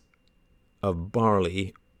seeds of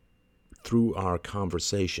barley through our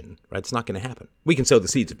conversation, right? It's not going to happen. We can sow the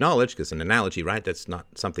seeds of knowledge, because an analogy, right? That's not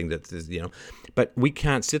something that is, but we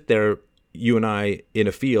can't sit there, you and I, in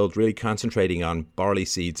a field really concentrating on barley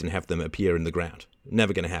seeds and have them appear in the ground.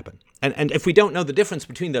 Never going to happen. And if we don't know the difference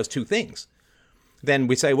between those two things, then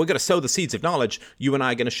we say, we're going to sow the seeds of knowledge. You and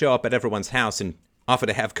I are going to show up at everyone's house and offer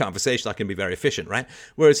to have conversation. That can be very efficient, right?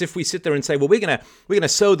 Whereas if we sit there and say, well, we're going to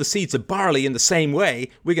sow the seeds of barley in the same way,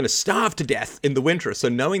 we're going to starve to death in the winter. So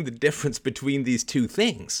knowing the difference between these two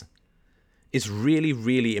things is really,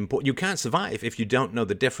 really important. You can't survive if you don't know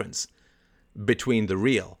the difference between the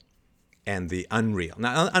real and the unreal.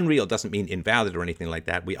 Now, unreal doesn't mean invalid or anything like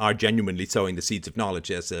that. We are genuinely sowing the seeds of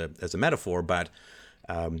knowledge as a metaphor, but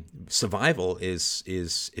survival is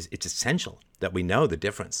it's essential that we know the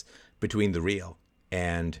difference between the real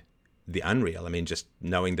and the unreal. I mean, just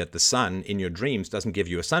knowing that the sun in your dreams doesn't give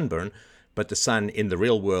you a sunburn, but the sun in the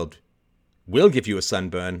real world will give you a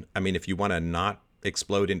sunburn. I mean, if you want to not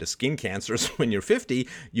explode into skin cancers when you're 50,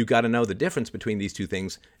 you got to know the difference between these two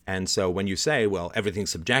things. And so when you say, well,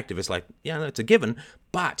 everything's subjective, it's like, yeah, that's a given,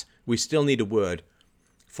 but we still need a word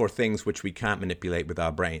for things which we can't manipulate with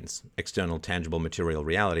our brains, external, tangible, material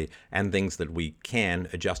reality, and things that we can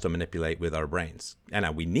adjust or manipulate with our brains.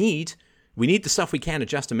 And we need the stuff we can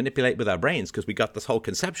adjust and manipulate with our brains, because we got this whole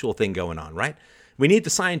conceptual thing going on, right? We need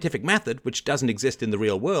the scientific method, which doesn't exist in the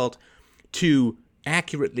real world, to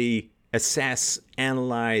accurately assess,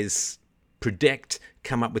 analyze, predict,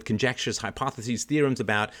 come up with conjectures, hypotheses, theorems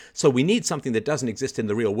about. So we need something that doesn't exist in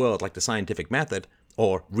the real world, like the scientific method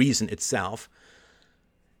or reason itself,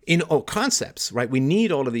 or concepts, right? We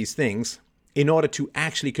need all of these things in order to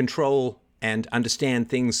actually control and understand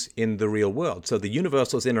things in the real world. So the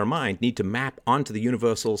universals in our mind need to map onto the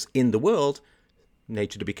universals in the world.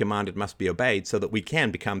 Nature to be commanded must be obeyed, so that we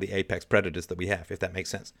can become the apex predators that we have, if that makes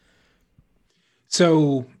sense.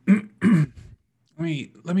 So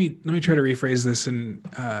Let me try to rephrase this in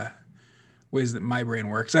ways that my brain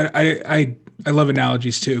works. I love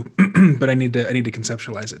analogies too, but I need to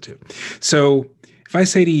conceptualize it too. So if I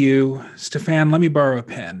say to you, Stefan, let me borrow a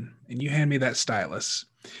pen, and you hand me that stylus,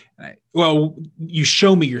 well, you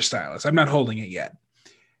show me your stylus. I'm not holding it yet,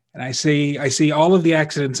 and I see all of the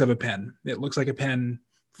accidents of a pen. It looks like a pen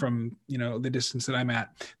from the distance that I'm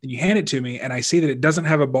at. Then you hand it to me, and I see that it doesn't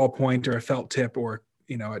have a ballpoint or a felt tip or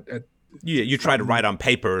You try to write on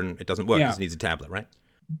paper and it doesn't work because it needs a tablet, right?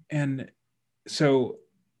 and so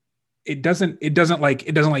it doesn't meet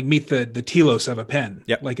the telos of a pen.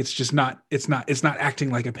 Yep. Like it's not acting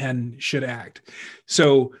like a pen should act.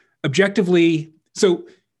 So objectively,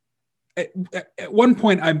 at one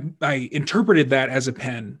point I interpreted that as a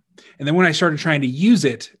pen, and then when I started trying to use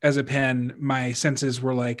it as a pen, my senses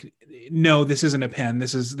were like, no, this isn't a pen.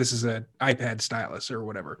 This is a iPad stylus or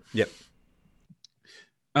whatever. Yep.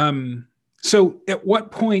 So at what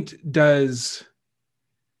point does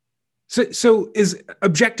so is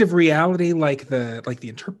objective reality like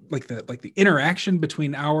the interaction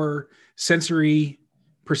between our sensory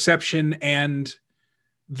perception and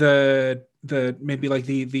the maybe like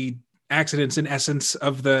the accidents in essence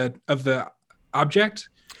of the object?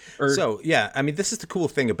 So yeah, I mean, this is the cool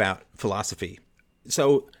thing about philosophy.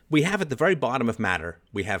 So we have at the very bottom of matter,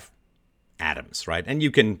 we have atoms, right? And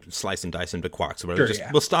you can slice and dice into quarks.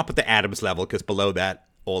 We'll stop at the atoms level because below that,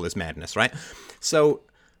 all is madness, right? So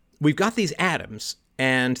we've got these atoms,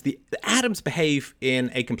 and the atoms behave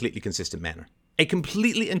in a completely consistent manner, a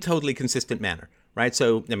completely and totally consistent manner, right?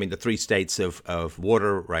 So, I mean, the three states of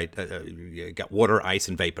water, right? You got water, ice,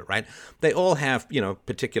 and vapor, right? They all have,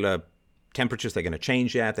 particular temperatures they're going to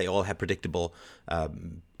change at. They all have predictable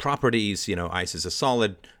properties. Ice is a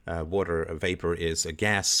solid, water, a vapor is a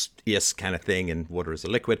gaseous kind of thing, and water is a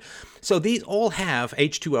liquid. So these all have,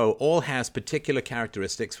 H2O all has particular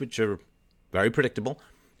characteristics which are very predictable,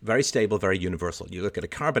 very stable, very universal. You look at a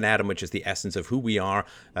carbon atom, which is the essence of who we are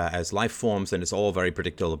as life forms, and it's all very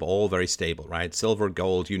predictable, all very stable, right? Silver,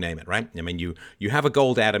 gold, you name it, right? I mean, you have a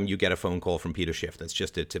gold atom, you get a phone call from Peter Schiff. That's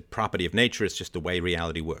just it's a property of nature. It's just the way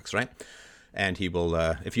reality works, right? And he will,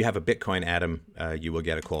 if you have a Bitcoin atom, you will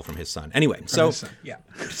get a call from his son. Anyway, so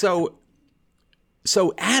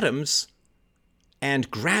atoms and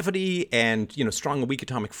gravity and strong and weak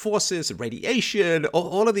atomic forces, radiation,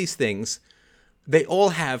 all of these things, they all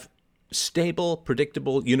have stable,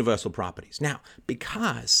 predictable, universal properties. Now,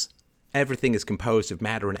 because everything is composed of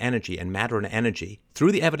matter and matter and energy,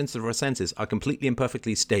 through the evidence of our senses, are completely and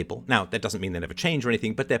perfectly stable. Now, that doesn't mean they never change or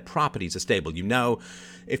anything, but their properties are stable.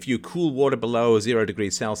 If you cool water below 0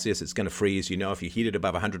 degrees Celsius, it's going to freeze. If you heat it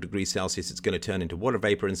above 100 degrees Celsius, it's going to turn into water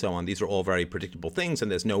vapor and so on. These are all very predictable things, and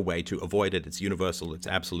there's no way to avoid it. It's universal, it's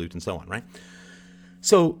absolute, and so on, right?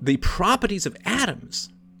 So the properties of atoms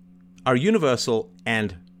are universal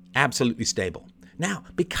and absolutely stable. Now,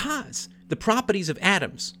 because the properties of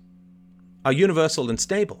atoms are universal and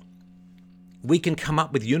stable, we can come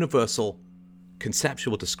up with universal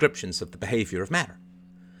conceptual descriptions of the behavior of matter.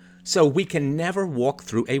 So we can never walk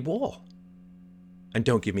through a wall. And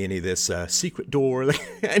don't give me any of this secret door.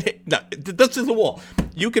 No, this is a wall.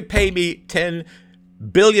 You could pay me $10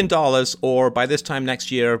 billion, or by this time next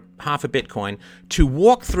year, half a Bitcoin, to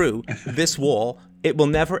walk through this wall. It will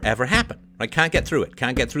never, ever happen. I can't get through it.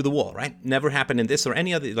 Can't get through the wall, right? Never happen in this or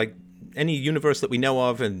any other, any universe that we know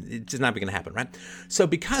of, and it's just not going to happen, right? So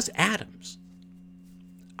because atoms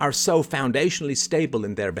are so foundationally stable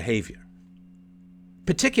in their behavior,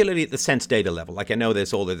 particularly at the sense data level, like I know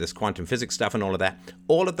there's all of this quantum physics stuff and all of that,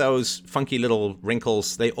 all of those funky little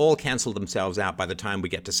wrinkles, they all cancel themselves out by the time we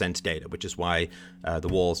get to sense data, which is why the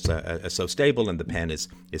walls are so stable and the pen is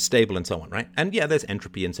stable and so on, right? And yeah, there's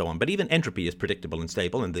entropy and so on, but even entropy is predictable and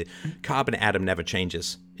stable, and the carbon atom never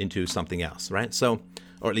changes into something else, right? So,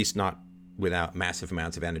 or at least not without massive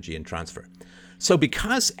amounts of energy and transfer. So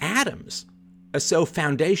because atoms are so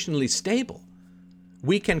foundationally stable,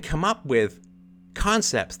 we can come up with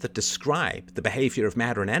concepts that describe the behavior of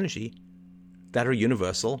matter and energy that are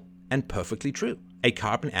universal and perfectly true. A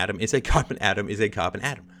carbon atom is a carbon atom is a carbon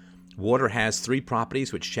atom. Water has three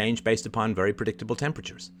properties which change based upon very predictable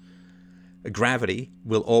temperatures. Gravity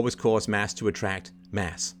will always cause mass to attract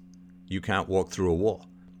mass. You can't walk through a wall.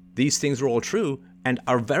 These things are all true, and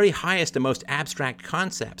our very highest and most abstract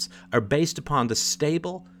concepts are based upon the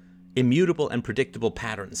stable, immutable, and predictable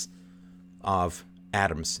patterns of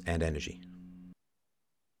atoms and energy.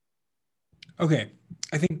 Okay,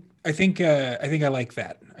 I think I like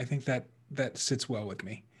that. I think that sits well with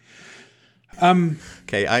me.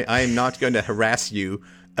 Okay, I am not going to harass you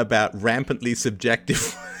about rampantly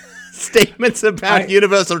subjective statements about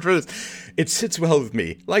universal truths. it sits well with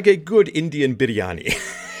me, like a good Indian biryani.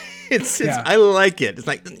 Yeah. I like it. It's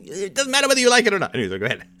like, it doesn't matter whether you like it or not. Anyway, go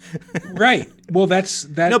ahead. Right. Well, that.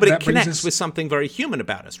 No, but that it brings connects us, with something very human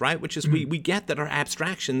about us, right? Which is we get that our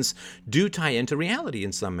abstractions do tie into reality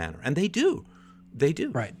in some manner. And they do. They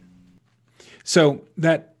do. right. So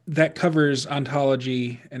that covers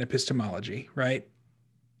ontology and epistemology, right?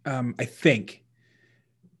 I think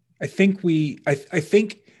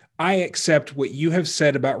I accept what you have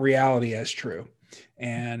said about reality as true,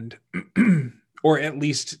 and or at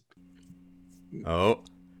least he's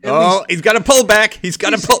got to pull back. He's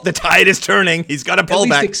got to pull. The tide is turning. He's got to pull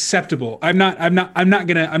back. Acceptable. I'm not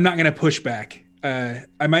gonna push back.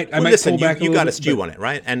 I might listen, pull back. You got to stew on it,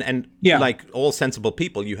 right? And yeah, like all sensible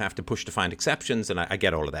people, you have to push to find exceptions, and I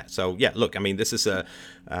get all of that. So yeah, look, I mean, this is a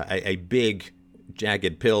big,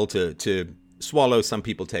 jagged pill to swallow. Some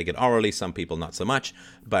people take it orally, some people not so much.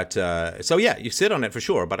 But so yeah, you sit on it for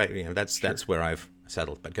sure. But that's where I've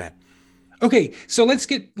settled. But go ahead. Okay, so let's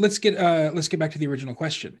get back to the original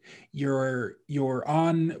question. You're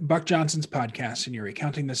on Buck Johnson's podcast and you're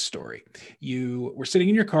recounting this story. You were sitting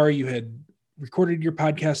in your car, you had recorded your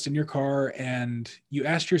podcast in your car, and you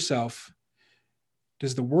asked yourself,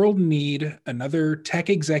 does the world need another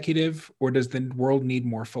tech executive, or does the world need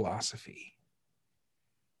more philosophy?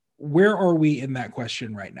 Where are we in that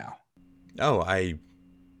question right now? Oh, I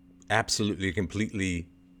absolutely, completely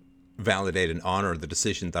validate and honor the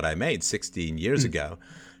decision that I made 16 years ago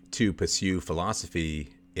to pursue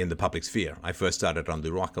philosophy in the public sphere. I first started on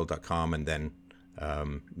LouRockwell.com and then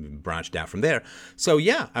branched out from there. So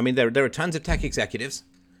yeah, I mean, there are tons of tech executives,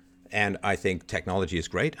 and I think technology is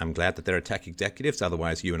great. I'm glad that there are tech executives.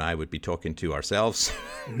 Otherwise, you and I would be talking to ourselves,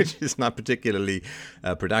 which is not particularly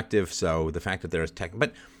productive. So the fact that there is tech,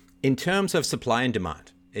 but in terms of supply and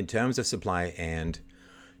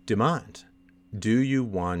demand, do you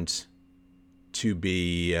want to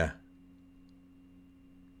be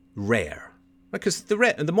rare? Because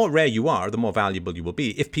the more rare you are, the more valuable you will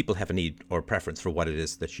be if people have a need or a preference for what it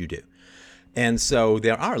is that you do. And so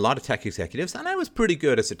there are a lot of tech executives, and I was pretty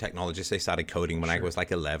good as a technologist. I started coding when I was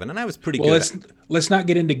like 11, and I was pretty good. Let's not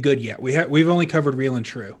get into good yet. We've only covered real and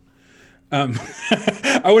true.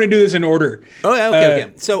 I want to do this in order. Oh, yeah,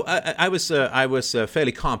 okay. So I was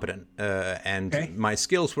fairly competent, and my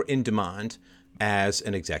skills were in demand as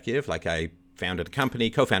an executive. Like I co-founded a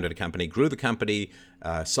company, grew the company,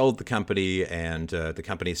 sold the company, and the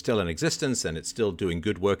company is still in existence, and it's still doing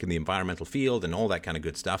good work in the environmental field and all that kind of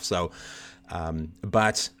good stuff. So,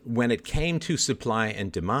 but when it came to supply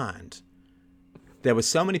and demand, there were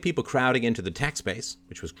so many people crowding into the tech space,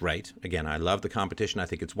 which was great. Again, I love the competition. I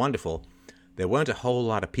think it's wonderful. There weren't a whole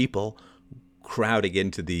lot of people crowding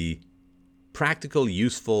into the practical,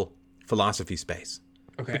 useful philosophy space.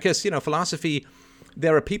 Okay. Because, philosophy,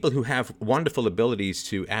 there are people who have wonderful abilities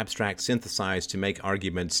to abstract, synthesize, to make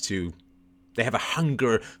arguments, they have a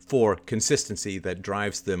hunger for consistency that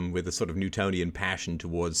drives them with a sort of Newtonian passion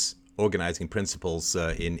towards organizing principles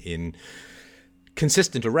in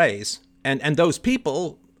consistent arrays. And those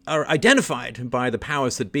people are identified by the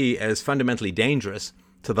powers that be as fundamentally dangerous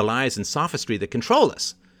to the lies and sophistry that control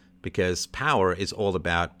us, because power is all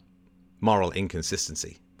about moral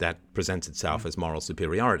inconsistency that presents itself as moral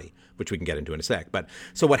superiority, which we can get into in a sec. But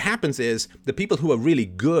so what happens is the people who are really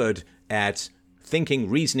good at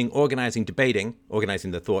thinking, reasoning, organizing, debating,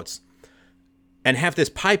 organizing their thoughts, and have this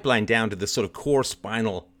pipeline down to this sort of core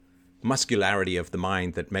spinal muscularity of the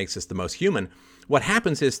mind that makes us the most human, what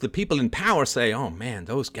happens is the people in power say, oh man,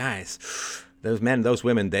 those guys, those men, those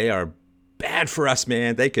women, they are bad for us,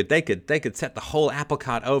 man. They could set the whole apple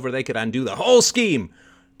cart over. They could undo the whole scheme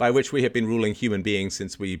by which we have been ruling human beings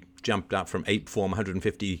since we jumped up from ape form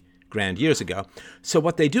 150 grand years ago. So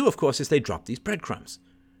what they do, of course, is they drop these breadcrumbs.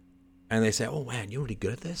 And they say, oh man, you're really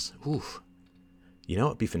good at this? Oof. You know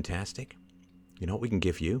what would be fantastic? You know what we can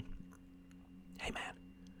give you? Hey man,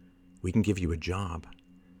 we can give you a job.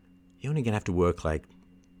 You're only going to have to work like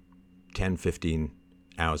 10, 15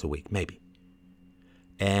 hours a week, maybe.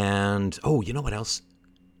 And, oh, you know what else?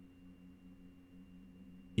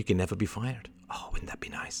 You can never be fired. Oh, wouldn't that be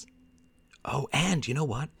nice? Oh, and you know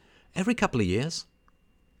what? Every couple of years,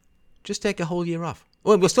 just take a whole year off.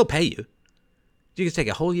 Well, we'll still pay you. You can take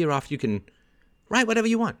a whole year off. You can write whatever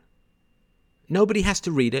you want. Nobody has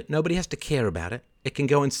to read it. Nobody has to care about it. It can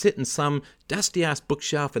go and sit in some dusty-ass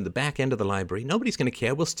bookshelf in the back end of the library. Nobody's going to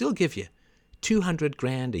care. We'll still give you 200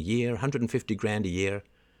 grand a year, 150 grand a year.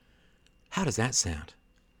 How does that sound?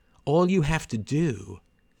 All you have to do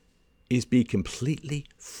is be completely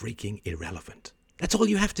freaking irrelevant. That's all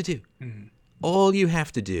you have to do. Mm-hmm. All you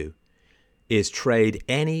have to do is trade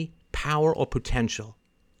any power or potential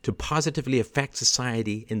to positively affect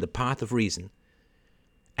society in the path of reason,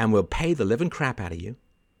 and we'll pay the living crap out of you.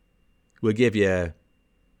 We'll give you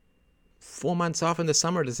 4 months off in the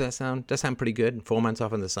summer. Does that sound pretty good? 4 months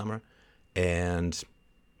off in the summer. And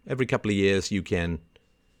every couple of years you can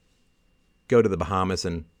go to the Bahamas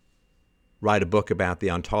and write a book about the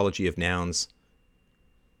ontology of nouns,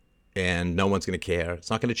 and no one's going to care. It's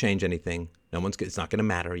not going to change anything. It's not going to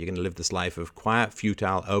matter. You're going to live this life of quiet,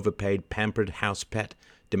 futile, overpaid, pampered, house pet,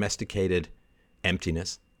 domesticated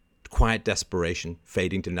emptiness, quiet desperation,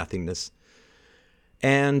 fading to nothingness.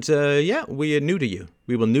 And we are new to you.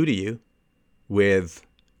 We will neuter you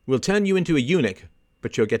we'll turn you into a eunuch,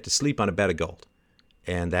 but you'll get to sleep on a bed of gold.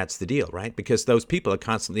 And that's the deal, right? Because those people are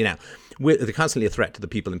constantly, they're constantly a threat to the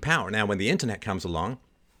people in power. Now, when the internet comes along,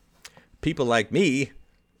 people like me,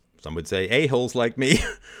 some would say a-holes like me,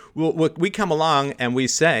 we come along and we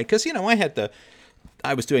say, because,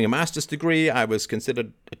 I was doing a master's degree. I was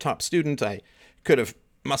considered a top student. I could have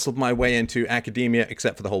muscled my way into academia,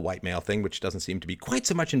 except for the whole white male thing, which doesn't seem to be quite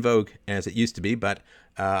so much in vogue as it used to be. But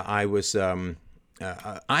I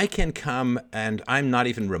can come, and I'm not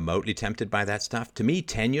even remotely tempted by that stuff. To me,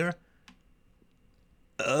 tenure,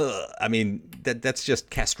 that's just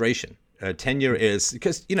castration. Tenure is,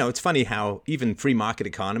 because, it's funny how even free market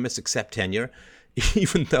economists accept tenure,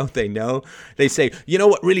 even though they say,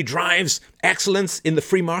 what really drives excellence in the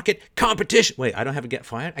free market? Competition. Wait, I don't have to get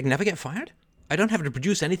fired? I can never get fired? I don't have to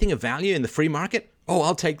produce anything of value in the free market? Oh,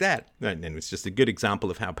 I'll take that. And it's just a good example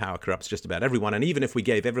of how power corrupts just about everyone. And even if we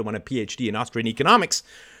gave everyone a PhD in Austrian economics,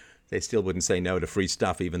 they still wouldn't say no to free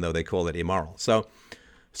stuff, even though they call it immoral. So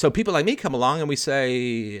people like me come along and we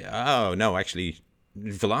say, oh, no, actually,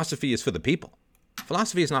 philosophy is for the people.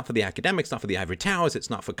 Philosophy is not for the academics, not for the ivory towers. It's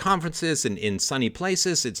not for conferences in sunny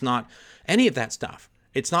places. It's not any of that stuff.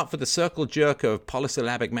 It's not for the circle jerk of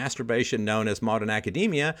polysyllabic masturbation known as modern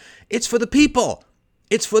academia. It's for the people.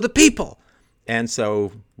 It's for the people. And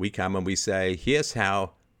so we come and we say, here's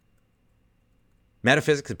how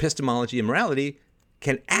metaphysics, epistemology, and morality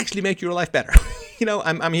can actually make your life better.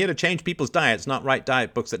 I'm here to change people's diets, not write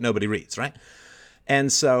diet books that nobody reads, right?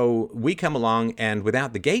 And so we come along, and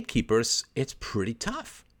without the gatekeepers, it's pretty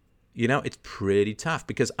tough. It's pretty tough,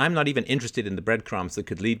 because I'm not even interested in the breadcrumbs that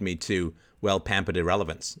could lead me to well-pampered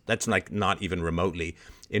irrelevance. That's not even remotely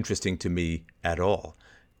interesting to me at all.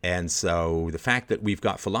 And so the fact that we've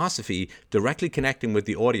got philosophy directly connecting with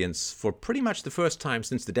the audience for pretty much the first time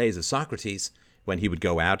since the days of Socrates, when he would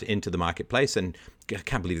go out into the marketplace, and I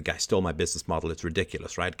can't believe the guy stole my business model. It's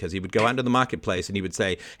ridiculous, right? Because he would go out into the marketplace and he would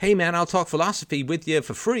say, hey, man, I'll talk philosophy with you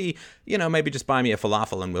for free. Maybe just buy me a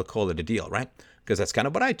falafel and we'll call it a deal, right? Because that's kind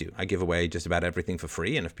of what I do. I give away just about everything for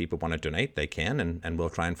free. And if people want to donate, they can. And we'll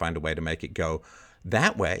try and find a way to make it go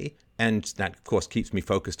that way. And that, of course, keeps me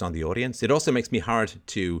focused on the audience. It also makes me hard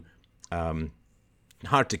to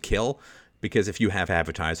kill, because if you have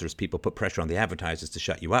advertisers, people put pressure on the advertisers to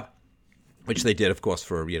shut you up, which they did, of course,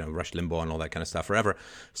 for Rush Limbaugh and all that kind of stuff forever.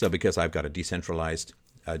 So because I've got a decentralized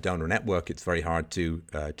donor network, it's very hard to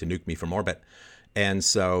nuke me from orbit. And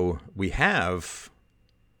so we have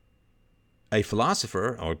a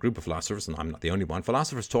philosopher, or a group of philosophers, and I'm not the only one,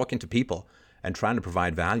 philosophers talking to people and trying to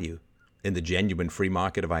provide value in the genuine free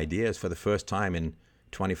market of ideas for the first time in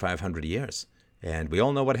 2,500 years. And we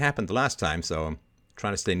all know what happened the last time, so I'm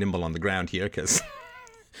trying to stay nimble on the ground here, because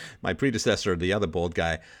my predecessor, the other bald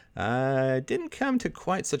guy, didn't come to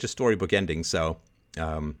quite such a storybook ending. So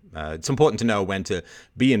it's important to know when to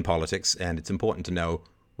be in politics, and it's important to know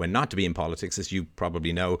when not to be in politics. As you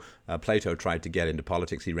probably know, Plato tried to get into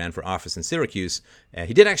politics. He ran for office in Syracuse.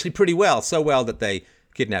 He did actually pretty well, so well that they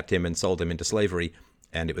kidnapped him and sold him into slavery.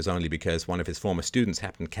 And it was only because one of his former students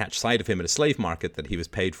happened to catch sight of him at a slave market that he was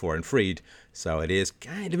paid for and freed. So it is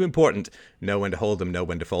kind of important. Know when to hold them, know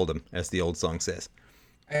when to fold them, as the old song says.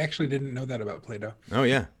 I actually didn't know that about Plato. Oh,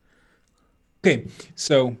 yeah. Okay,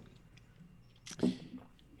 so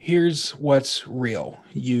here's what's real.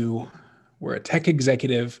 You were a tech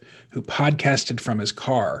executive who podcasted from his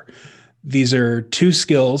car. These are two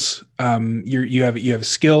skills. You have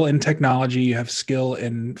skill in technology, you have skill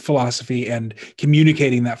in philosophy, and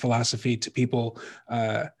communicating that philosophy to people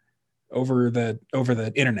over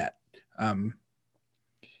the internet.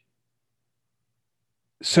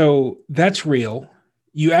 So that's real.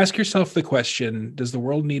 You ask yourself the question: does the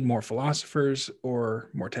world need more philosophers or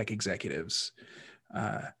more tech executives?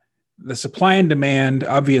 The supply and demand,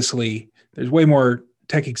 obviously, there's way more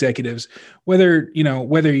tech executives. Whether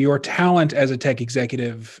your talent as a tech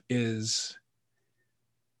executive is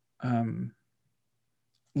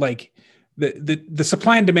like the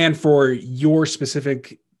supply and demand for your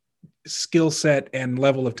specific skill set and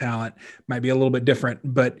level of talent might be a little bit different.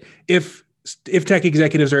 But if tech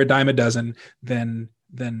executives are a dime a dozen, then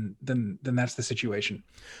that's the situation.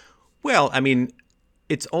 Well, I mean,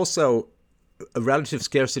 it's also a relative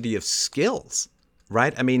scarcity of skills,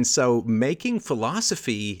 right? I mean, so making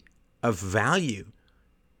philosophy of value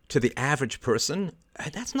to the average person,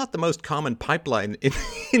 that's not the most common pipeline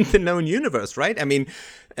in the known universe, right? I mean,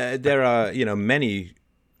 there are, many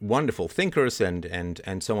wonderful thinkers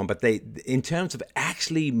and so on, but they, in terms of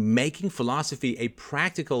actually making philosophy a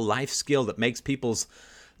practical life skill that makes people's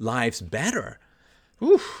lives better,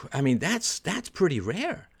 I mean, that's pretty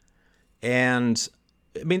rare. And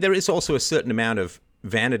I mean, there is also a certain amount of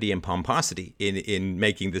vanity and pomposity in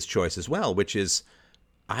making this choice as well, which is,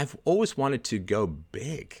 I've always wanted to go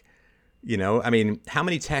big. I mean, how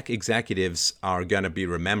many tech executives are going to be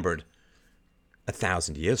remembered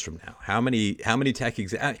 1,000 years from now? How many tech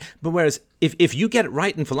but whereas if you get it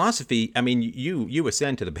right in philosophy, I mean, you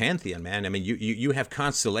ascend to the pantheon, man. I mean, you have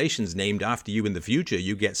constellations named after you in the future.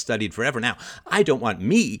 You get studied forever. Now, I don't want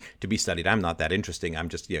me to be studied. I'm not that interesting. I'm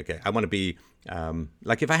just, okay. I want to be,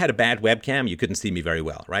 like if I had a bad webcam, you couldn't see me very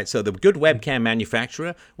well, right? So the good webcam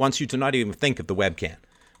manufacturer wants you to not even think of the webcam,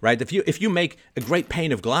 right? If you make a great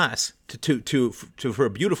pane of glass for a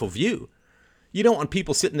beautiful view, you don't want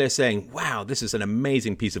people sitting there saying, wow, this is an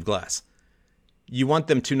amazing piece of glass. You want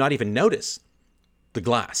them to not even notice the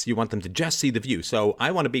glass. You want them to just see the view. So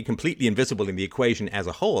I want to be completely invisible in the equation as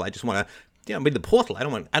a whole. I just want to, be the portal. I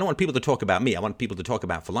don't want people to talk about me. I want people to talk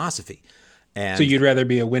about philosophy. And so you'd rather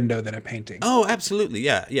be a window than a painting? Oh, absolutely.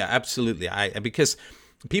 Yeah, absolutely. Because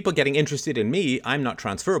people getting interested in me, I'm not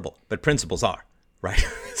transferable, but principles are. Right?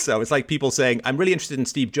 So it's like people saying, I'm really interested in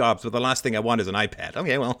Steve Jobs, but the last thing I want is an iPad.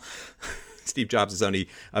 Okay, well, Steve Jobs is only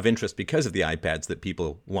of interest because of the iPads that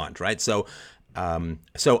people want, right? So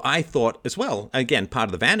I thought as well, again, part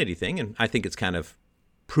of the vanity thing, and I think it's kind of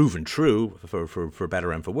proven true for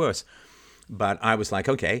better and for worse, but I was like,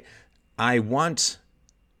 okay, I want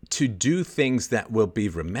to do things that will be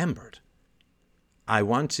remembered. I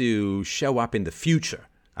want to show up in the future.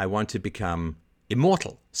 I want to become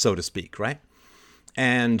immortal, so to speak, right?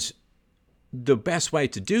 And the best way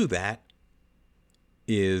to do that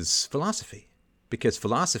is philosophy, because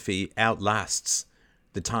philosophy outlasts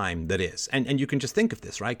the time that is. And you can just think of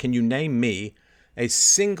this, right? Can you name me a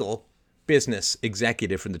single business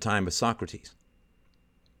executive from the time of Socrates?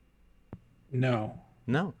 No.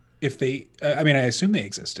 If they, I mean, I assume they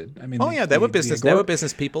existed. I mean, there were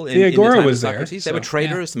business people in the time was of Socrates. There were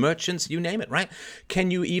traders, merchants, you name it, right?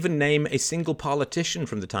 Can you even name a single politician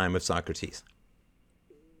from the time of Socrates?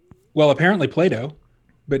 Well, apparently Plato,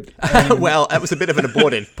 but well, that was a bit of an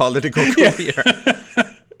aborted political career.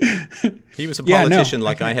 He was a politician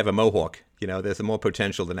like I have a mohawk. There's more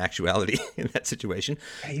potential than actuality in that situation.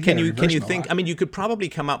 Can you think? I mean, you could probably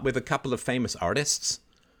come up with a couple of famous artists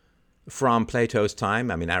from Plato's time.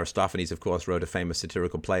 I mean, Aristophanes, of course, wrote a famous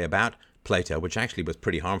satirical play about Plato, which actually was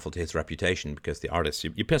pretty harmful to his reputation because the artists,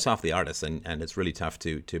 you piss off the artists, and it's really tough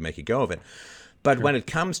to make a go of it. But when it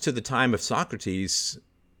comes to the time of Socrates,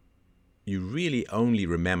 you really only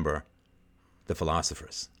remember the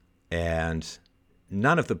philosophers, and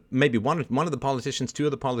none of the, maybe one of the politicians, two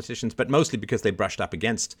of the politicians, but mostly because they brushed up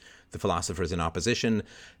against the philosophers in opposition,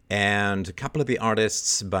 and a couple of the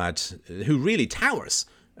artists, but who really towers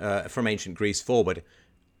from ancient Greece forward,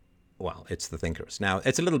 well, it's the thinkers. Now,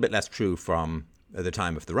 it's a little bit less true from the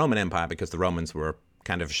time of the Roman Empire, because the Romans were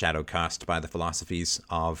kind of a shadow cast by the philosophies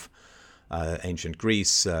of ancient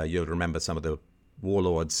Greece. You'll remember some of the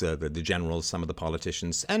warlords, the generals, some of the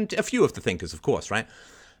politicians, and a few of the thinkers, of course, right?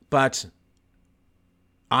 But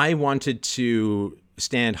I wanted to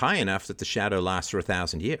stand high enough that the shadow lasts for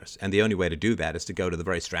 1,000 years. And the only way to do that is to go to the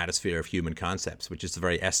very stratosphere of human concepts, which is the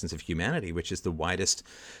very essence of humanity, which is the widest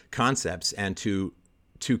concepts, and to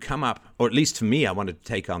come up, or at least to me, I wanted to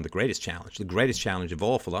take on the greatest challenge of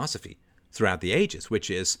all philosophy throughout the ages,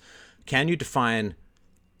 which is, can you define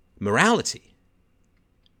morality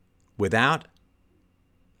without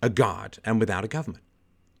a god and without a government?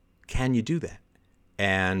 Can you do that?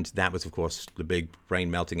 And that was, of course, the big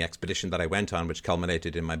brain-melting expedition that I went on, which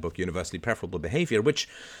culminated in my book, Universally Preferable Behavior, which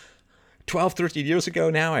 12, 13 years ago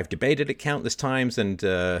now, I've debated it countless times, and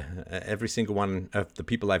every single one of the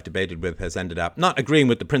people I've debated with has ended up not agreeing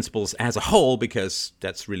with the principles as a whole, because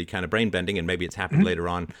that's really kind of brain-bending, and maybe it's happened later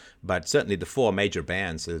on. But certainly the four major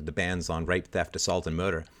bans, the bans on rape, theft, assault, and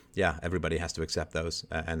murder, yeah, everybody has to accept those,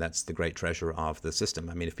 and that's the great treasure of the system.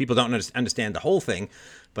 I mean, if people don't understand the whole thing,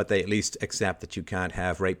 but they at least accept that you can't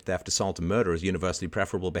have rape, theft, assault, and murder as universally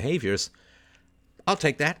preferable behaviors, I'll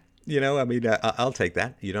take that. I'll take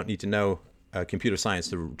that. You don't need to know computer science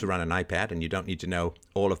to run an iPad, and you don't need to know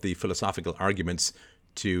all of the philosophical arguments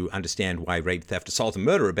to understand why rape, theft, assault, and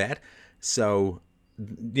murder are bad. So,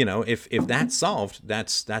 if that's solved,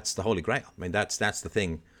 that's the holy grail. I mean, that's the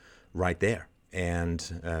thing right there. And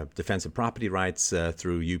defense of property rights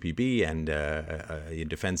through UPB, and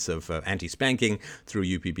defense of anti-spanking through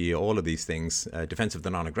UPB, all of these things, defense of the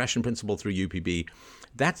non-aggression principle through UPB.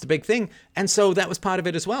 That's the big thing. And so that was part of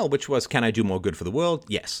it as well, which was, can I do more good for the world?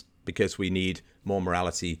 Yes, because we need more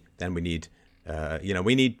morality than we need.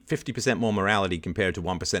 We need 50% more morality compared to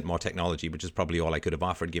 1% more technology, which is probably all I could have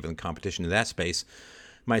offered given the competition in that space.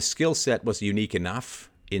 My skill set was unique enough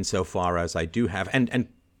insofar as I do have, and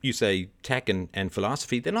you say tech and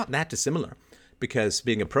philosophy, they're not that dissimilar, because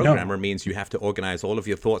being a programmer means you have to organize all of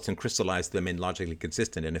your thoughts and crystallize them in logically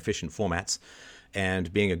consistent and efficient formats.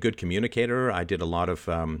 And being a good communicator, I did a lot of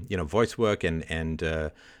voice work and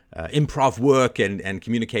improv work and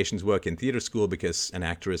communications work in theater school, because an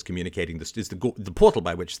actor is communicating is the portal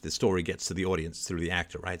by which the story gets to the audience through the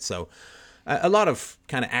actor, right? So a lot of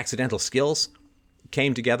kind of accidental skills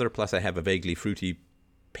came together, plus I have a vaguely fruity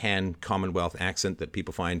pan-Commonwealth accent that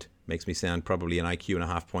people find makes me sound probably an IQ and a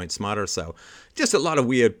half point smarter. So just a lot of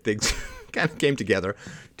weird things kind of came together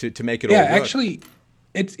to make it all work. Yeah, actually,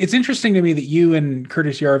 it's interesting to me that you and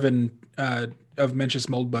Curtis Yarvin of Mencius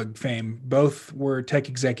Moldbug fame both were tech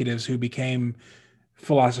executives who became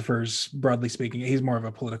philosophers, broadly speaking. He's more of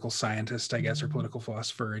a political scientist, I guess, or political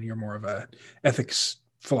philosopher, and you're more of a ethics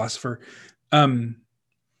philosopher. Where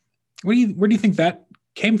do you think that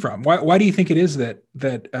came from? Why do you think it is that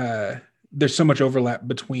there's so much overlap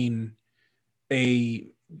between a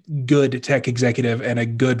good tech executive and a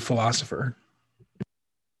good philosopher?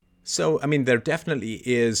 So, I mean, there definitely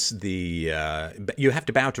is you have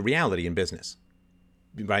to bow to reality in business,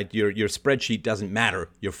 right? Your spreadsheet doesn't matter.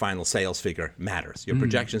 Your final sales figure matters. Your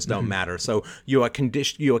projections don't matter. So you are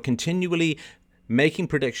continually making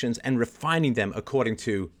predictions and refining them according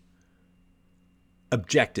to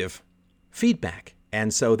objective feedback.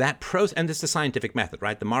 And so that and this is the scientific method,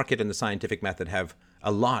 right? The market and the scientific method have a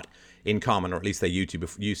lot in common, or at least they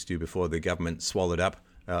used to before the government swallowed up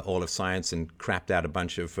all of science and crapped out a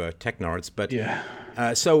bunch of tech nerds. But yeah.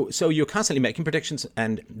 So you're constantly making predictions,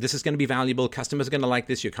 and this is going to be valuable. Customers are going to like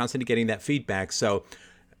this. You're constantly getting that feedback. So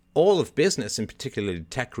all of business, and particularly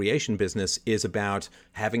tech creation business, is about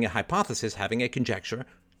having a hypothesis, having a conjecture.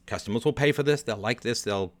 Customers will pay for this. They'll like this.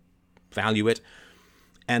 They'll value it.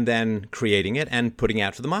 And then creating it and putting it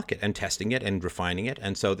out to the market and testing it and refining it.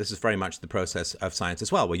 And so this is very much the process of science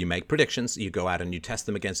as well, where you make predictions, you go out and you test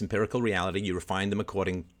them against empirical reality, you refine them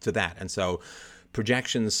according to that. And so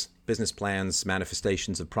projections, business plans,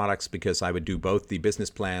 manifestations of products, because I would do both the business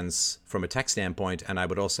plans from a tech standpoint, and I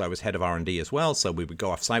was head of R&D as well. So we would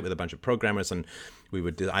go off site with a bunch of programmers, and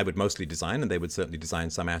I would mostly design, and they would certainly design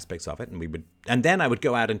some aspects of it. And then I would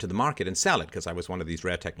go out into the market and sell it, because I was one of these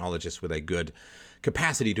rare technologists with a good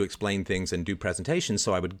capacity to explain things and do presentations.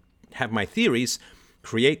 So I would have my theories,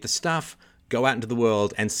 create the stuff, go out into the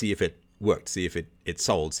world and see if it worked, see if it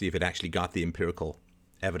sold, see if it actually got the empirical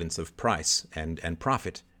evidence of price and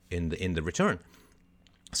profit in the return.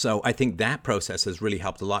 So I think that process has really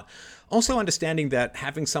helped a lot. Also understanding that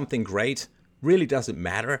having something great really doesn't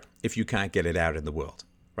matter if you can't get it out in the world,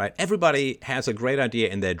 right? Everybody has a great idea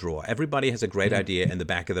in their drawer. Everybody has a great idea in the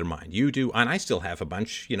back of their mind. You do, and I still have a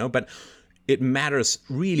bunch, but it matters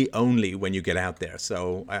really only when you get out there.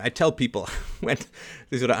 So I tell people when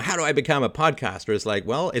they sort of, how do I become a podcaster? It's like,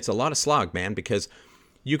 well, it's a lot of slog, man, because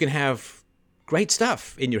you can have great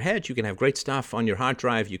stuff in your head. You can have great stuff on your hard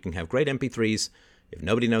drive. You can have great MP3s. If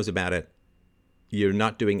nobody knows about it, you're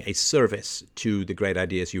not doing a service to the great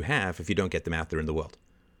ideas you have if you don't get them out there in the world.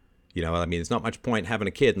 I mean, there's not much point having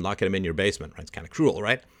a kid and locking him in your basement, right? It's kind of cruel,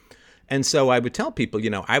 right? And so I would tell people,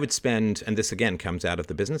 I would spend, and this again comes out of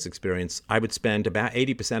the business experience, I would spend about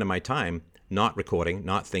 80% of my time not recording,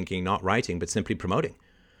 not thinking, not writing, but simply promoting.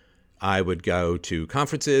 I would go to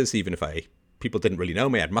conferences, even if people didn't really know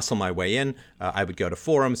me, I'd muscle my way in. I would go to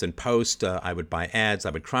forums and post. I would buy ads. I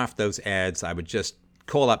would craft those ads. I would just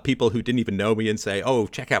call up people who didn't even know me and say, oh,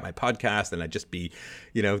 check out my podcast. And I'd just be,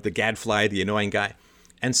 the gadfly, the annoying guy.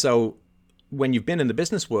 And so when you've been in the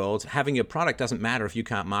business world, having your product doesn't matter if you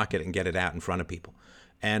can't market it and get it out in front of people.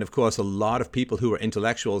 And of course, a lot of people who are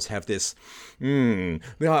intellectuals have this, the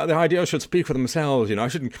ideas should speak for themselves. I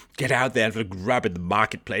shouldn't get out there and grab in the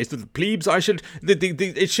marketplace. The plebes,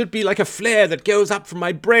 it should be like a flare that goes up from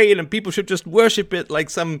my brain, and people should just worship it like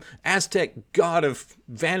some Aztec god of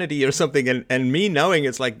vanity or something. And me knowing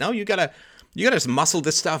it's like, no, you gotta You got to just muscle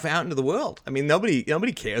this stuff out into the world. I mean, nobody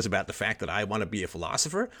cares about the fact that I want to be a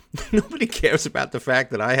philosopher. Nobody cares about the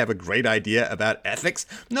fact that I have a great idea about ethics.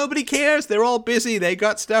 Nobody cares. They're all busy. They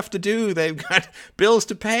got stuff to do. They've got bills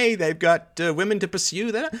to pay. They've got women to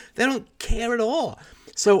pursue. They don't care at all.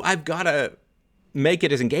 So I've got to make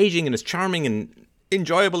it as engaging and as charming and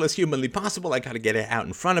enjoyable as humanly possible. I got to get it out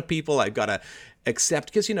in front of people. I've got to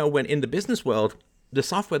accept, because, when in the business world, the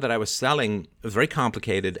software that I was selling was very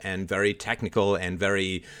complicated and very technical and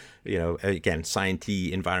very, again,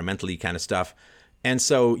 science-y, environmentally kind of stuff. And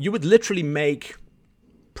so you would literally make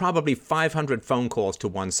probably 500 phone calls to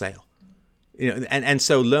one sale. And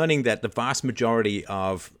so learning that the vast majority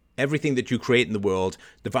of everything that you create in the world,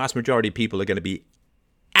 the vast majority of people are going to be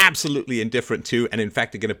absolutely indifferent to, and in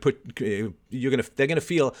fact, they're going to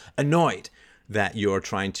feel annoyed that you're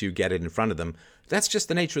trying to get it in front of them. That's just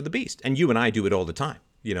the nature of the beast. And you and I do it all the time.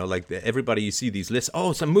 Like everybody, you see these lists.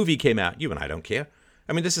 Oh, some movie came out. You and I don't care.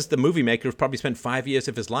 I mean, this is the movie maker who's probably spent 5 years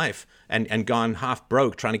of his life and gone half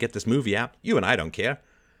broke trying to get this movie out. You and I don't care.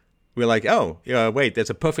 We're like, oh, wait, there's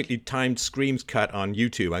a perfectly timed Screams cut on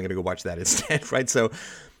YouTube. I'm going to go watch that instead, right? So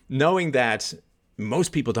knowing that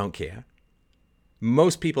most people don't care,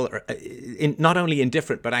 most people are not only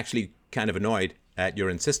indifferent, but actually kind of annoyed at your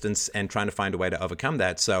insistence and trying to find a way to overcome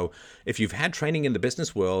that. So if you've had training in the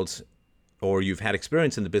business world or you've had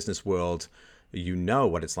experience in the business world, you know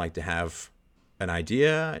what it's like to have an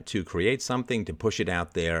idea, to create something, to push it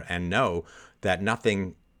out there, and know that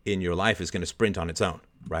nothing in your life is going to sprint on its own,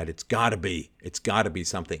 right? It's got to be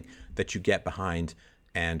something that you get behind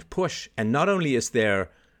and push. And not only is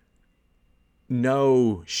there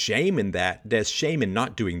no shame in that, there's shame in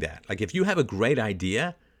not doing that. Like if you have a great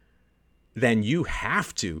idea, then you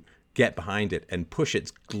have to get behind it and push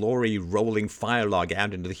its glory rolling fire log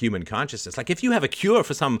out into the human consciousness. Like if you have a cure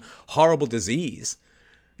for some horrible disease,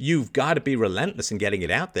 you've got to be relentless in getting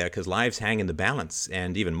it out there, because lives hang in the balance,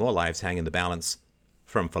 and even more lives hang in the balance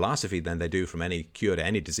from philosophy than they do from any cure to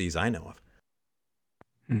any disease I know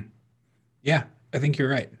of. Yeah, I think you're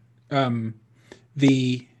right.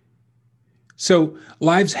 So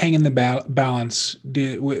lives hang in the balance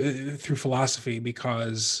through philosophy,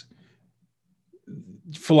 because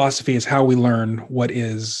philosophy is how we learn what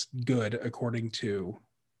is good according to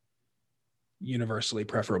universally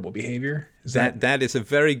preferable behavior. That is a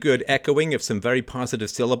very good echoing of some very positive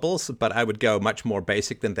syllables, but I would go much more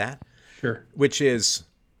basic than that. Sure. Which is,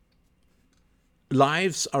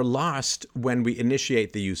 lives are lost when we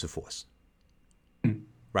initiate the use of force.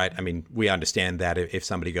 Right? I mean, we understand that if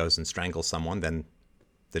somebody goes and strangles someone, then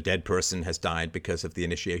the dead person has died because of the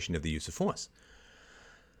initiation of the use of force.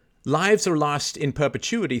 Lives are lost in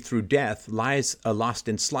perpetuity through death. Lives are lost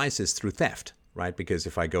in slices through theft, right? Because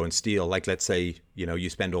if I go and steal, like let's say, you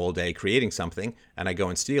spend all day creating something and I go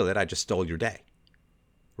and steal it, I just stole your day,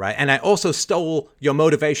 right? And I also stole your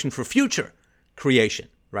motivation for future creation,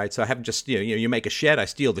 right? So I haven't just, you make a shed, I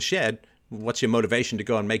steal the shed. What's your motivation to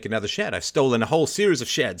go and make another shed? I've stolen a whole series of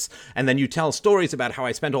sheds. And then you tell stories about how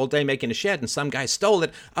I spent all day making a shed and some guy stole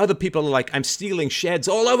it. Other people are like, I'm stealing sheds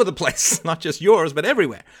all over the place, not just yours, but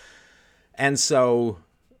everywhere. And so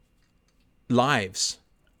lives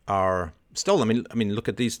are stolen. I mean, look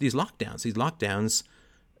at these lockdowns. These lockdowns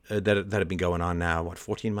that have been going on now,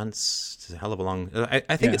 14 months? It's a hell of a long...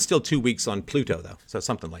 I think It's still 2 weeks on Pluto, though, so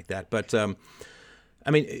something like that. But,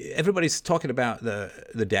 I mean, everybody's talking about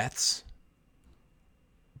the deaths.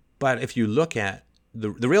 But if you look at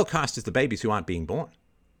the real cost is the babies who aren't being born.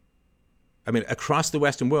 I mean, across the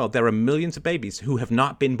Western world, there are millions of babies who have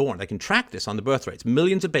not been born. They can track this on the birth rates.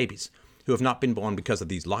 Millions of babies who have not been born because of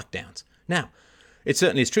these lockdowns. Now, it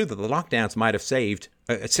certainly is true that the lockdowns might have saved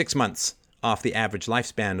 6 months off the average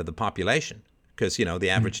lifespan of the population, because, the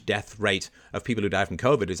average death rate of people who die from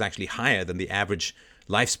COVID is actually higher than the average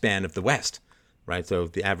lifespan of the West, right? So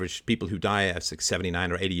the average people who die at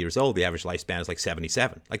 79 or 80 years old, the average lifespan is like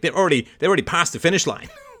 77. Like they're already past the finish line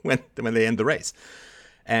when they end the race.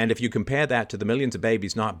 And if you compare that to the millions of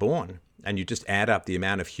babies not born, and you just add up the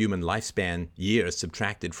amount of human lifespan years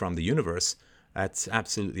subtracted from the universe, that's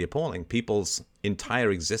absolutely appalling. People's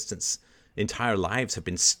entire existence, entire lives have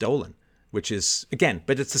been stolen, which is, again,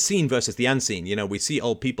 but it's the seen versus the unseen. We see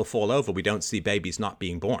old people fall over. We don't see babies not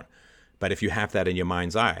being born. But if you have that in your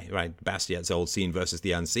mind's eye, right, Bastiat's old seen versus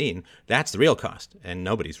the unseen, that's the real cost. And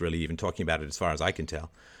nobody's really even talking about it as far as I can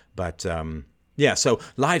tell. But so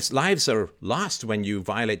lives are lost when you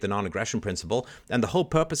violate the non-aggression principle. And the whole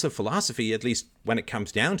purpose of philosophy, at least when it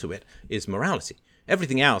comes down to it, is morality.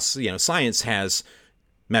 Everything else, science has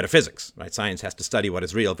metaphysics, right? Science has to study what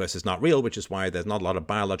is real versus not real, which is why there's not a lot of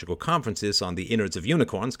biological conferences on the innards of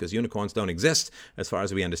unicorns, because unicorns don't exist as far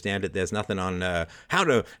as we understand it. There's nothing on how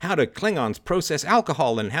do Klingons process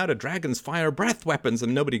alcohol and how do dragons fire breath weapons,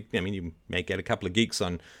 and nobody. I mean, you may get a couple of geeks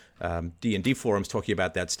on D&D forums talking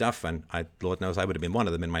about that stuff, and Lord knows I would have been one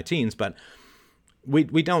of them in my teens, but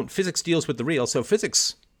we don't. Physics deals with the real, so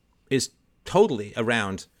physics is totally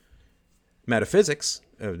around metaphysics.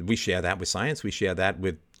 We share that with science. We share that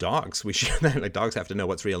with dogs. We share that, like, dogs have to know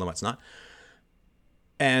what's real and what's not.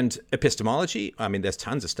 And epistemology, I mean, there's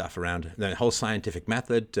tons of stuff around. The whole scientific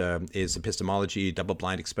method is epistemology,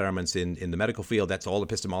 double-blind experiments in the medical field. That's all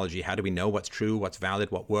epistemology. How do we know what's true, what's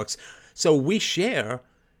valid, what works? So we share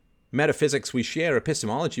metaphysics, we share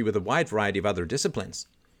epistemology with a wide variety of other disciplines.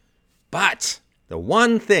 But the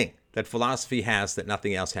one thing that philosophy has that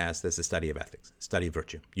nothing else has, there's the study of ethics, study of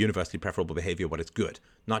virtue, universally preferable behavior, what is good,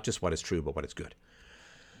 not just what is true, but what is good.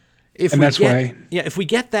 If we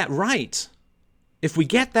get that right,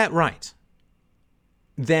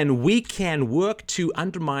 then we can work to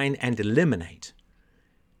undermine and eliminate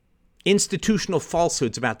institutional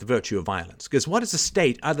falsehoods about the virtue of violence. Because what is a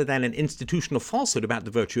state other than an institutional falsehood about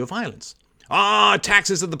the virtue of violence?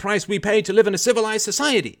 Taxes are the price we pay to live in a civilized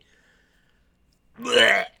society.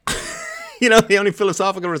 You know, the only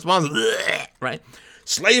philosophical response is, right?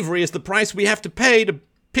 Slavery is the price we have to pay to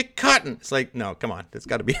pick cotton. It's like, no, come on. There's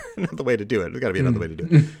got to be another way to do it. There's got to be another way to do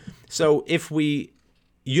it. So if we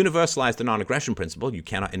universalize the non-aggression principle, you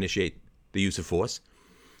cannot initiate the use of force.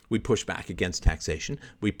 We push back against taxation.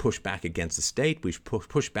 We push back against the state. We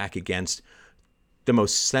push back against the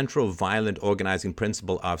most central violent organizing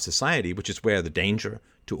principle of society, which is where the danger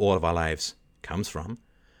to all of our lives comes from.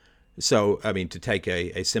 So, I mean, to take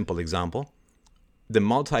a simple example, the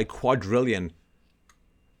multi-quadrillion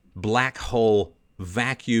black hole,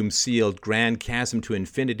 vacuum-sealed Grand Chasm to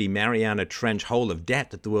Infinity Mariana Trench hole of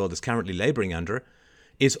debt that the world is currently laboring under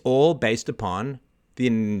is all based upon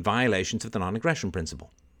the violations of the non-aggression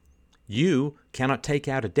principle. You cannot take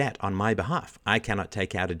out a debt on my behalf. I cannot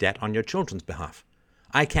take out a debt on your children's behalf.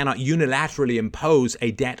 I cannot unilaterally impose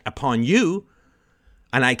a debt upon you,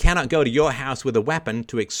 and I cannot go to your house with a weapon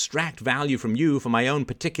to extract value from you for my own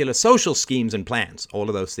particular social schemes and plans. All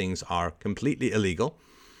of those things are completely illegal,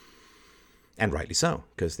 and rightly so,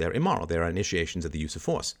 because they're immoral. They're initiations of the use of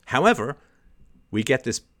force. However, we get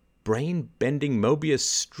this brain-bending Mobius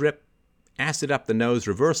strip, acid-up-the-nose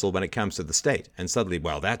reversal when it comes to the state. And suddenly,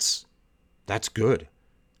 well, that's good.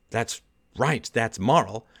 That's right. That's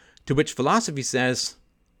moral. To which philosophy says,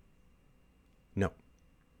 no,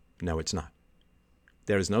 it's not.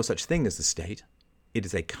 There is no such thing as the state. It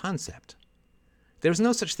is a concept. There is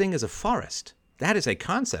no such thing as a forest. That is a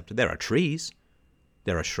concept. There are trees.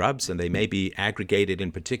 There are shrubs, and they may be aggregated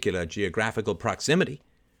in particular geographical proximity.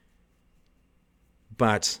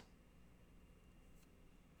 But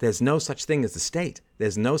there's no such thing as the state.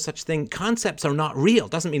 There's no such thing. Concepts are not real.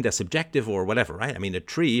 Doesn't mean they're subjective or whatever, right? I mean, a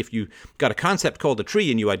tree, if you got a concept called a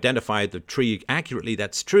tree and you identify the tree accurately,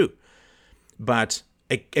 that's true. But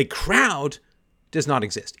a crowd does not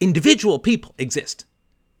exist. Individual people exist.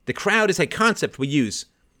 The crowd is a concept we use,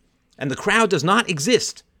 and the crowd does not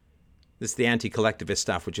exist. This is the anti-collectivist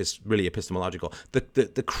stuff, which is really epistemological.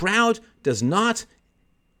 The crowd does not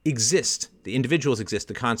exist. The individuals exist.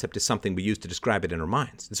 The concept is something we use to describe it in our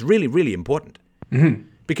minds. It's really, really important. Mm-hmm.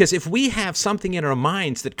 Because if we have something in our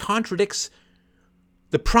minds that contradicts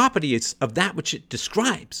the properties of that which it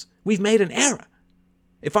describes, we've made an error.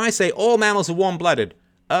 If I say all mammals are warm-blooded,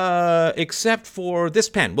 except for this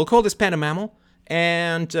pen. We'll call this pen a mammal,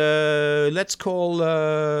 and let's call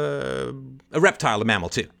a reptile a mammal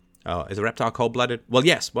too. Is a reptile cold-blooded? Well,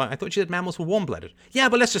 yes. Well, I thought you said mammals were warm-blooded. Yeah,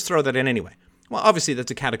 but let's just throw that in anyway. Well, obviously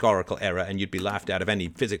that's a categorical error, and you'd be laughed out of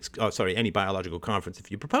any any biological conference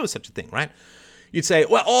if you propose such a thing, right? You'd say,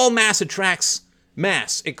 well, all mass attracts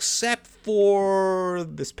mass, except for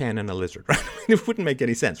this pen and a lizard, right? It wouldn't make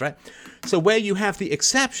any sense, right? So where you have the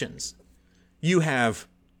exceptions, you have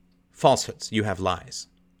falsehoods, you have lies,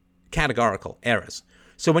 categorical errors.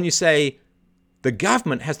 So when you say the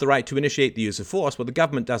government has the right to initiate the use of force, well, the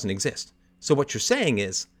government doesn't exist. So what you're saying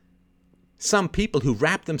is some people who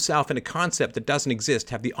wrap themselves in a concept that doesn't exist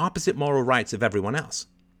have the opposite moral rights of everyone else.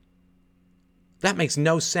 That makes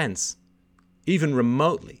no sense, even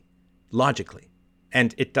remotely, logically,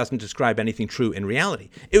 and it doesn't describe anything true in reality.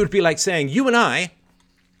 It would be like saying you and I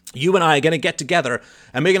are going to get together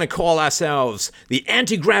and we're going to call ourselves the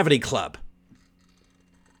Anti-Gravity Club.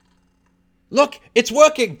 Look, it's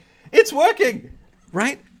working. It's working,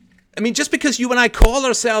 right? I mean, just because you and I call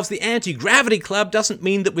ourselves the Anti-Gravity Club doesn't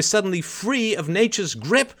mean that we're suddenly free of nature's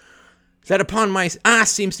grip that upon my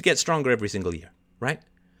ass seems to get stronger every single year, right?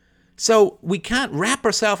 So we can't wrap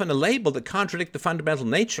ourselves in a label that contradicts the fundamental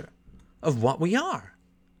nature of what we are.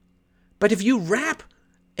 But if you wrap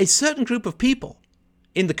a certain group of people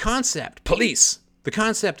in the concept police, the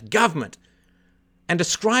concept government, and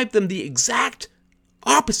ascribe them the exact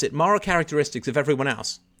opposite moral characteristics of everyone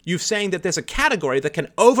else, you're saying that there's a category that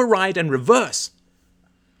can override and reverse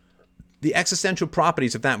the existential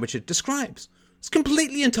properties of that which it describes. It's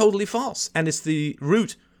completely and totally false. And it's the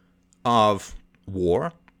root of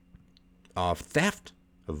war, of theft,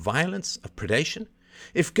 of violence, of predation.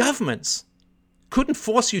 If governments couldn't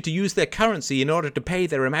force you to use their currency in order to pay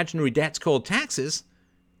their imaginary debts called taxes,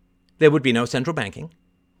 there would be no central banking.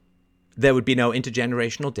 There would be no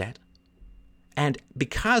intergenerational debt. And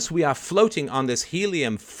because we are floating on this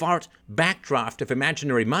helium fart backdraft of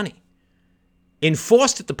imaginary money,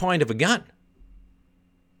 enforced at the point of a gun,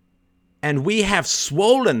 and we have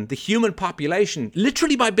swollen the human population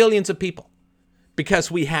literally by billions of people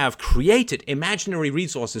because we have created imaginary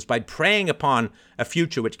resources by preying upon a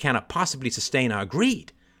future which cannot possibly sustain our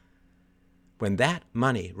greed. When that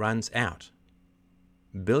money runs out,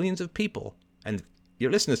 billions of people, and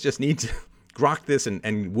your listeners just need to grok this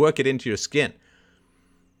and work it into your skin.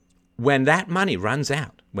 When that money runs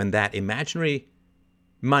out, when that imaginary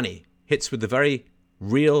money hits with the very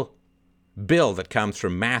real bill that comes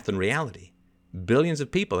from math and reality, billions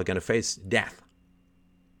of people are going to face death.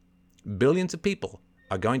 Billions of people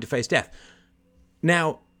are going to face death.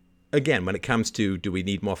 Now, again, when it comes to do we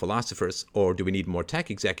need more philosophers or do we need more tech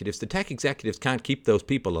executives, the tech executives can't keep those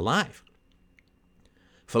people alive.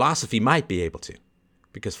 Philosophy might be able to,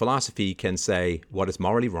 because philosophy can say what is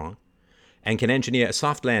morally wrong and can engineer a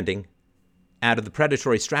soft landing out of the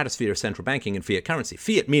predatory stratosphere of central banking and fiat currency.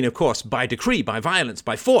 Fiat mean, of course, by decree, by violence,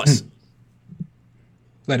 by force.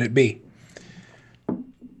 Let it be.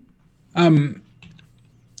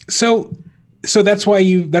 So that's why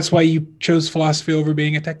you chose philosophy over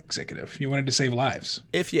being a tech executive. You wanted to save lives.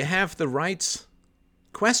 If you have the right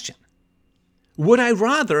question, would I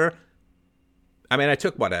rather? I mean, I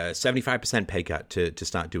took a 75% pay cut to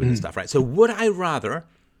start doing this stuff, right? So would I rather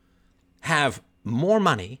have more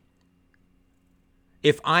money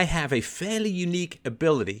if I have a fairly unique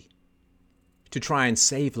ability to try and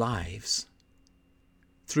save lives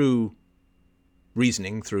through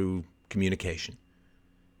reasoning, through communication?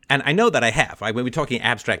 And I know that I have. When we're talking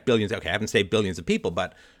abstract billions, okay, I haven't saved billions of people,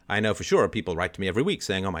 but I know for sure people write to me every week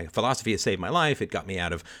saying, oh, my philosophy has saved my life. It got me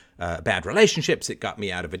out of bad relationships. It got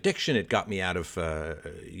me out of addiction. It got me out of,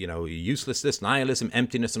 uselessness, nihilism,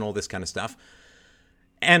 emptiness, and all this kind of stuff.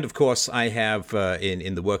 And, of course, I have,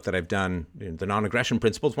 in the work that I've done, the non-aggression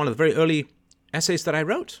principles, one of the very early essays that I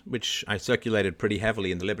wrote, which I circulated pretty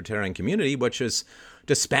heavily in the libertarian community, which is,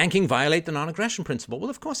 does spanking violate the non-aggression principle? Well,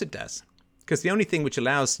 of course it does. Because the only thing which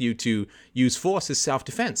allows you to use force is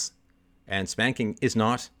self-defense. And spanking is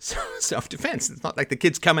not self-defense. It's not like the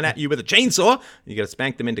kid's coming at you with a chainsaw. You got to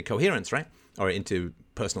spank them into coherence, right? Or into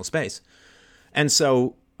personal space. And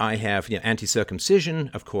so I have anti-circumcision,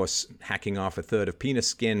 of course, hacking off a third of penis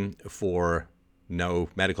skin for no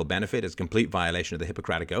medical benefit is a complete violation of the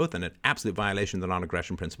Hippocratic Oath and an absolute violation of the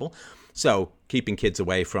non-aggression principle. So keeping kids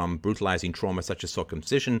away from brutalizing trauma such as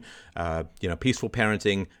circumcision, peaceful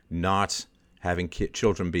parenting, not having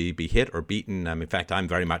children be hit or beaten. In fact, I'm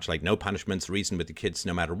very much like no punishments, reason with the kids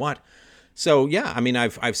no matter what. So yeah, I mean,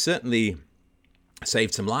 I've certainly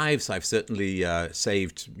saved some lives. I've certainly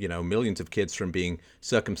saved millions of kids from being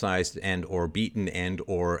circumcised and or beaten and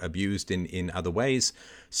or abused in other ways.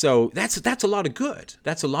 So that's a lot of good.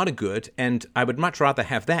 That's a lot of good, and I would much rather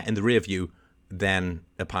have that in the rear view than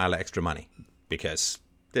a pile of extra money, because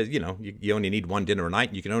you only need one dinner a night,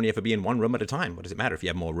 and you can only ever be in one room at a time. What does it matter if you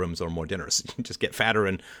have more rooms or more dinners? You just get fatter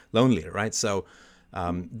and lonelier, right? So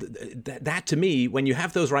that to me, when you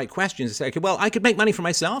have those right questions, it's like, well, I could make money for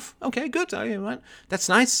myself. Okay, good. That's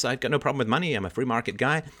nice. I've got no problem with money. I'm a free market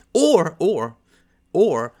guy. Or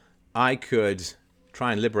I could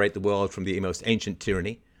try and liberate the world from the most ancient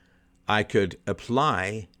tyranny. I could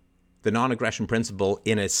apply the non-aggression principle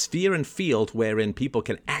in a sphere and field wherein people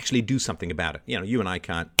can actually do something about it. You and I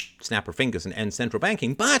can't snap our fingers and end central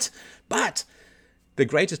banking, but the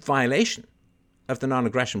greatest violation of the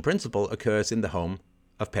non-aggression principle occurs in the home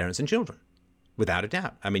of parents and children, without a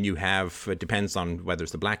doubt. I mean, it depends on whether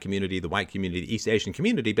it's the black community, the white community, the East Asian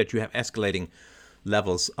community, but you have escalating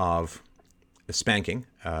levels of spanking.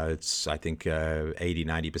 It's, I think, 80,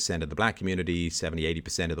 90% of the black community, 70,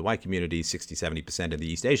 80% of the white community, 60, 70% of the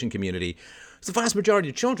East Asian community. So the vast majority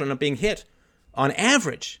of children are being hit on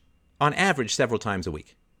average several times a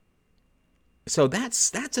week. So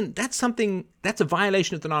that's something, that's a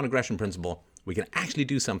violation of the non-aggression principle we can actually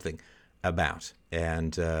do something about.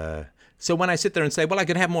 And so when I sit there and say, well, I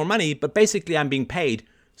could have more money, but basically I'm being paid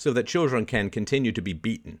so that children can continue to be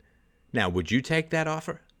beaten. Now, would you take that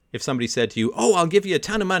offer? If somebody said to you, oh, I'll give you a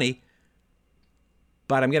ton of money,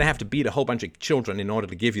 but I'm going to have to beat a whole bunch of children in order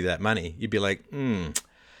to give you that money. You'd be like,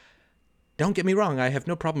 don't get me wrong. I have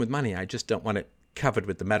no problem with money. I just don't want it covered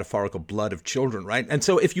with the metaphorical blood of children, right? And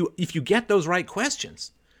so if you get those right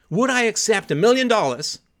questions, would I accept $1 million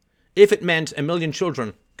if it meant 1 million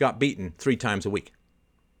children got beaten 3 times a week?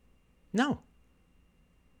 No.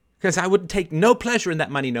 Because I would take no pleasure in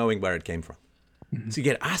that money knowing where it came from. So you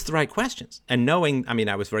get asked the right questions. And knowing, I mean,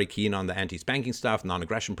 I was very keen on the anti-spanking stuff,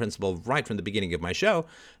 non-aggression principle right from the beginning of my show.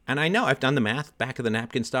 And I know I've done the math, back of the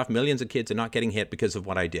napkin stuff. Millions of kids are not getting hit because of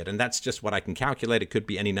what I did. And that's just what I can calculate. It could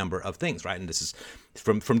be any number of things, right? And this is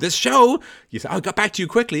from this show. You say, oh, I got back to you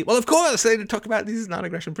quickly. Well, of course, they talk about these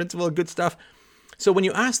non-aggression principle, good stuff. So when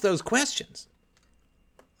you ask those questions,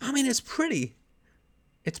 I mean, it's pretty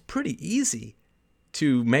easy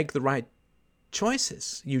to make the right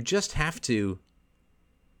choices. You just have to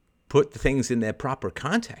put the things in their proper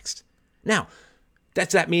context. Now,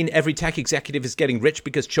 does that mean every tech executive is getting rich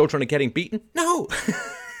because children are getting beaten? No,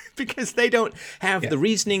 because they don't have the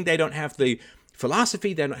reasoning, they don't have the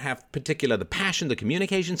philosophy, they don't have the passion, the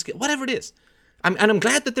communication skill, whatever it is. I'm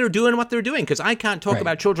glad that they're doing what they're doing, because I can't talk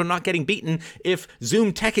about children not getting beaten if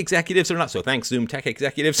Zoom tech executives are not. So thanks, Zoom tech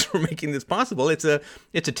executives, for making this possible. It's a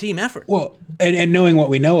team effort. Well, and knowing what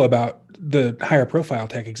we know about the higher profile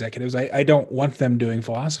tech executives, I don't want them doing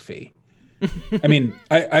philosophy. I mean,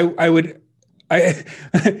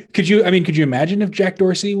 could you imagine if Jack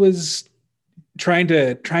Dorsey was trying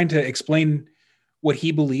to explain what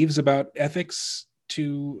he believes about ethics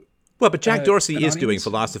to? Well, but Jack Dorsey is doing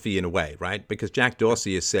philosophy in a way, right? Because Jack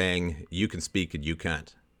Dorsey is saying, you can speak and you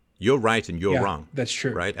can't. You're right and you're wrong. That's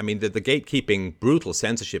true. Right? I mean, the gatekeeping, brutal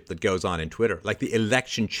censorship that goes on in Twitter, like the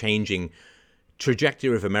election-changing,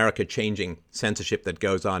 trajectory of America changing censorship that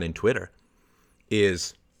goes on in Twitter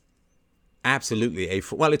is absolutely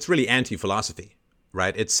it's really anti-philosophy,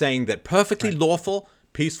 right? It's saying that perfectly lawful,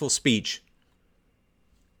 peaceful speech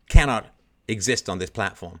cannot exist on this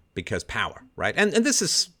platform because power, right? And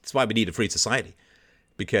that's why we need a free society.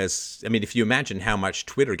 Because, I mean, if you imagine how much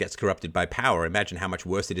Twitter gets corrupted by power, imagine how much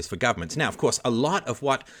worse it is for governments. Now, of course, a lot of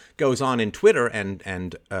what goes on in Twitter and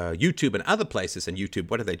YouTube and other places, and YouTube,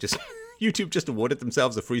 what are they just... YouTube just awarded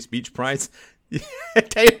themselves a free speech prize a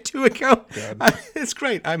day or two ago. It's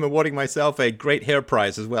great. I'm awarding myself a great hair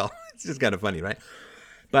prize as well. It's just kind of funny, right?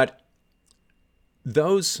 But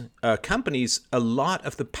those companies, a lot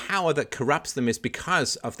of the power that corrupts them is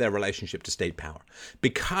because of their relationship to state power.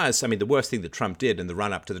 Because, I mean, the worst thing that Trump did in the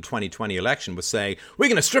run-up to the 2020 election was say, we're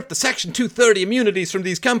going to strip the Section 230 immunities from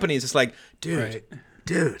these companies. It's like, dude,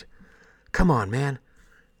 come on, man.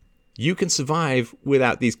 You can survive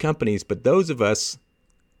without these companies, but those of us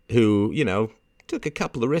who, took a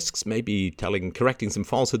couple of risks, maybe correcting some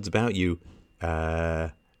falsehoods about you,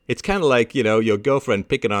 it's kind of like, your girlfriend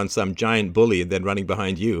picking on some giant bully and then running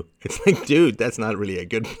behind you. It's like, dude, that's not really a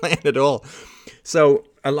good plan at all. So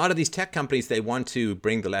a lot of these tech companies, they want to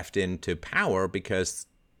bring the left into power because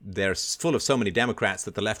they're full of so many Democrats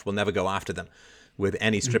that the left will never go after them with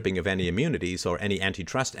any stripping of any immunities or any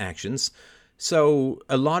antitrust actions. So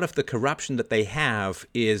a lot of the corruption that they have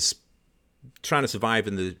is trying to survive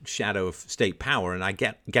in the shadow of state power, and I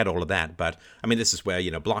get all of that. But, I mean, this is where,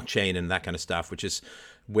 blockchain and that kind of stuff, which is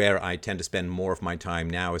where I tend to spend more of my time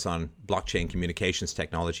now, is on blockchain communications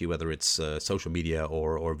technology, whether it's social media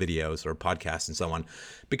or videos or podcasts and so on.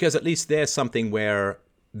 Because at least there's something where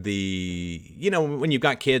when you've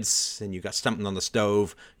got kids and you've got something on the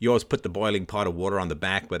stove, you always put the boiling pot of water on the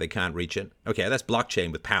back where they can't reach it. Okay, that's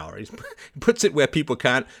blockchain with power. He puts it where people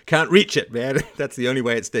can't reach it, man. That's the only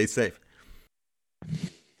way it stays safe.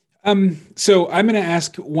 So I'm going to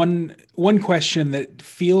ask one question that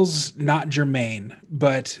feels not germane,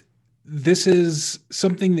 but this is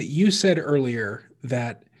something that you said earlier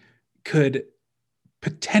that could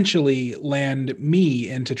potentially land me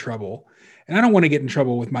into trouble. And I don't want to get in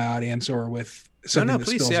trouble with my audience or with something. No,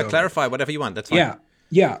 please, clarify whatever you want. That's fine.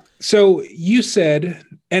 Yeah. So you said,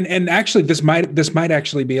 and actually, this might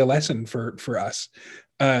actually be a lesson for us,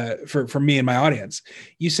 for me and my audience.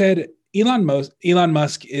 You said Elon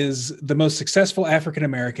Musk is the most successful African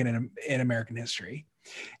American in American history,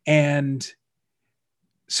 and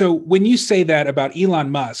so when you say that about Elon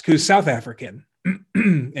Musk, who's South African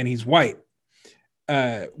and he's white.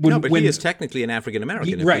 He is technically an African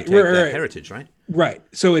American if we take that heritage, right? Right.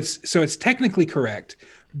 So it's technically correct,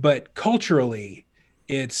 but culturally,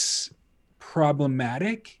 it's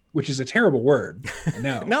problematic, which is a terrible word. I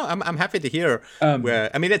know. No, I'm happy to hear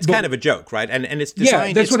where, I mean, it's but- kind of a joke, right? And it's designed,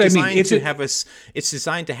 Yeah, that's what I mean. It's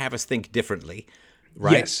designed to have us think differently,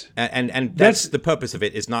 right? Yes. And that's the purpose of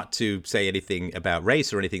it, is not to say anything about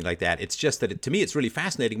race or anything like that. It's just that to me, it's really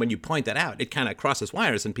fascinating when you point that out. It kind of crosses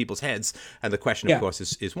wires in people's heads. And the question, of course,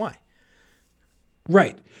 is why?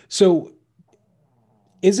 Right. So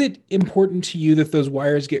is it important to you that those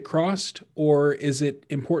wires get crossed, or is it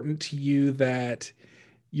important to you that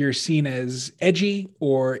you're seen as edgy,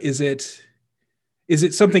 or is it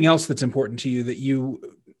something else that's important to you that you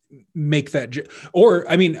make that or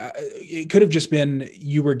I mean, it could have just been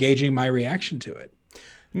you were gauging my reaction to it.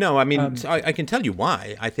 No, I mean, I can tell you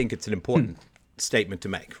why I think it's an important statement to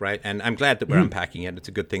make, right? And I'm glad that we're unpacking it. It's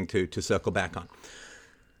a good thing to circle back on.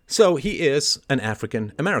 So he is an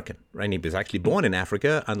African American, right? And he was actually born in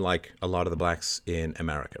Africa, unlike a lot of the blacks in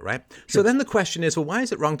America, right? Sure. So then the question is, well, why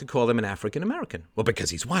is it wrong to call him an African American? Well, because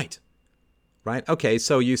he's white, right? Okay,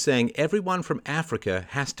 so you're saying everyone from Africa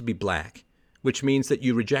has to be black, which means that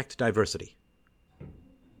you reject diversity.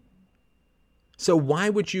 So why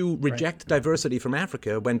would you reject diversity from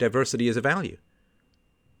Africa when diversity is a value?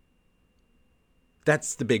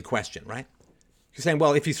 That's the big question, right? You're saying,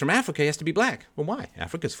 well, if he's from Africa, he has to be black. Well, why?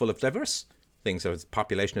 Africa's full of diverse things. So the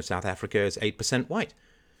population of South Africa is 8% white.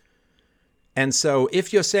 And so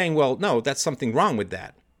if you're saying, well, no, that's something wrong with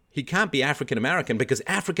that. He can't be African American because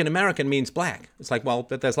African American means black. It's like, well,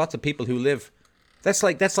 there's lots of people who live. That's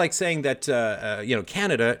like saying that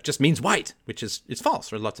Canada just means white, which is false.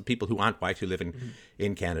 There are lots of people who aren't white who live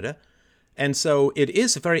in Canada. And so it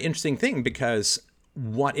is a very interesting thing, because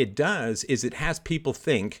what it does is it has people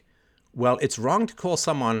think, well, it's wrong to call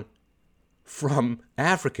someone from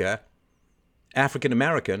Africa African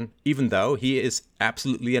American, even though he is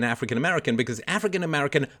absolutely an African American, because African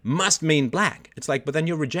American must mean black. It's like, but then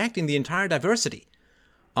you're rejecting the entire diversity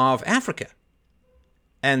of Africa.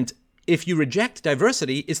 And if you reject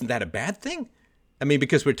diversity, isn't that a bad thing? I mean,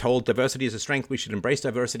 because we're told diversity is a strength, we should embrace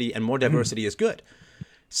diversity, and more diversity is good.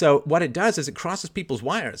 So what it does is it crosses people's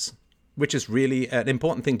wires, which is really an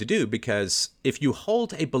important thing to do, because if you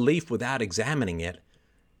hold a belief without examining it,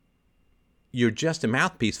 you're just a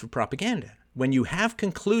mouthpiece for propaganda. When you have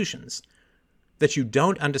conclusions that you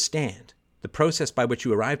don't understand, the process by which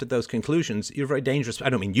you arrived at those conclusions, you're very dangerous. I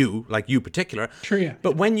don't mean you, like you particular. Sure, yeah.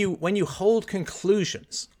 But when you hold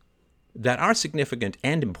conclusions that are significant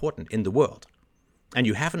and important in the world, and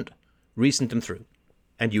you haven't reasoned them through,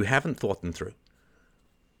 and you haven't thought them through,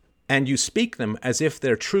 and you speak them as if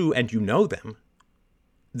they're true and you know them,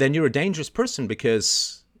 then you're a dangerous person,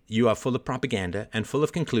 because you are full of propaganda and full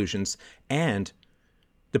of conclusions. And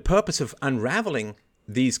the purpose of unraveling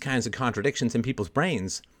these kinds of contradictions in people's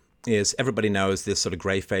brains is, everybody knows this sort of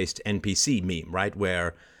gray-faced NPC meme, right?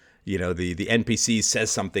 Where, the NPC says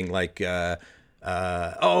something like, it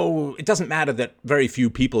doesn't matter that very few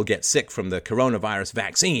people get sick from the coronavirus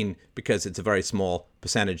vaccine because it's a very small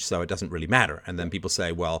percentage, so it doesn't really matter. And then people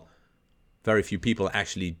say, well, very few people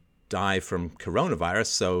actually die from coronavirus,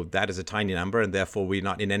 so that is a tiny number, and therefore we're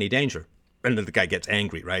not in any danger. And then the guy gets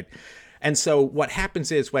angry, right? And so what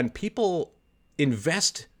happens is, when people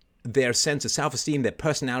invest their sense of self-esteem, their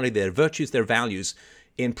personality, their virtues, their values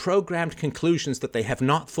in programmed conclusions that they have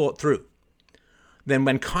not thought through, then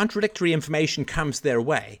when contradictory information comes their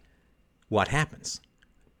way, what happens?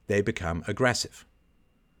 They become aggressive.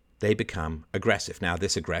 They become aggressive. Now,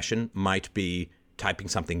 this aggression might be typing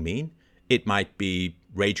something mean. It might be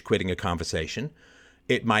rage quitting a conversation.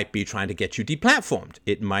 It might be trying to get you deplatformed.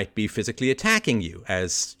 It might be physically attacking you.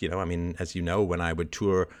 As you know, when I would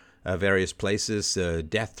tour various places,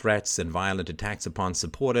 death threats and violent attacks upon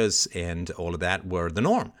supporters and all of that were the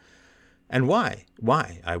norm. And why?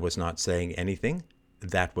 Why? I was not saying anything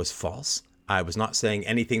that was false. I was not saying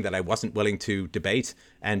anything that I wasn't willing to debate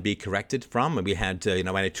and be corrected from. And we had,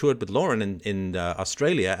 when I toured with Lauren in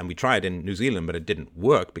Australia, and we tried in New Zealand, but it didn't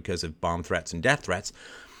work because of bomb threats and death threats.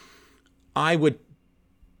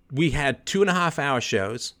 We had 2.5-hour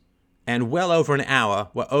shows, and well over an hour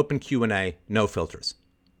were open Q&A, no filters.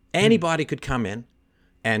 Anybody could come in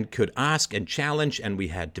and could ask and challenge, and we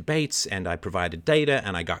had debates, and I provided data,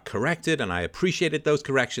 and I got corrected, and I appreciated those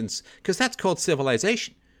corrections, because that's called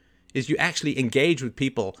civilization, is you actually engage with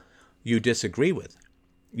people you disagree with.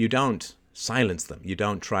 You don't silence them. You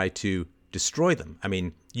don't try to destroy them. I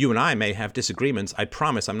mean, you and I may have disagreements. I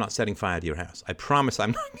promise I'm not setting fire to your house. I promise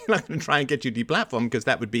I'm not going to try and get you deplatformed, because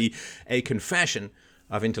that would be a confession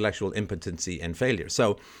of intellectual impotency and failure.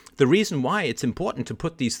 So the reason why it's important to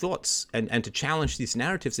put these thoughts and to challenge these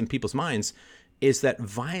narratives in people's minds is that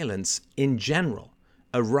violence in general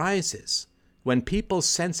arises when people's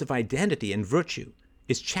sense of identity and virtue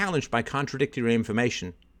is challenged by contradictory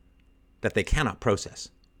information that they cannot process.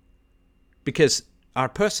 Because our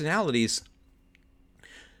personalities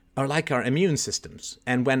are like our immune systems.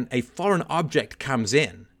 And when a foreign object comes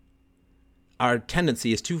in, our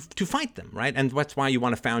tendency is to fight them, right? And that's why you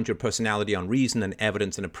want to found your personality on reason and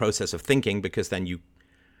evidence and a process of thinking, because then you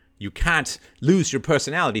can't lose your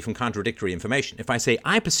personality from contradictory information. If I say,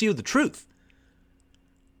 I pursue the truth,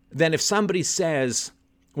 then if somebody says,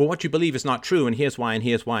 well, what you believe is not true, and here's why, and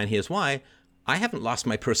here's why, and here's why, I haven't lost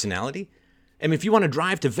my personality. And if you want to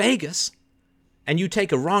drive to Vegas and you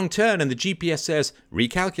take a wrong turn and the GPS says,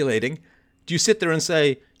 recalculating, do you sit there and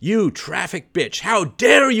say, you traffic bitch, how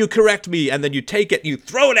dare you correct me? And then you take it and you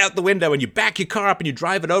throw it out the window and you back your car up and you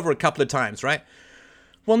drive it over a couple of times, right?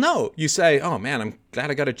 Well, no, you say, oh man, I'm glad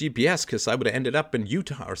I got a GPS because I would have ended up in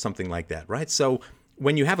Utah or something like that, right? So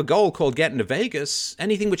when you have a goal called getting to Vegas,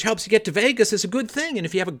 anything which helps you get to Vegas is a good thing. And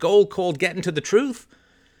if you have a goal called getting to the truth,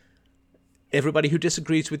 everybody who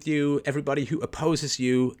disagrees with you, everybody who opposes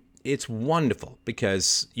you, it's wonderful,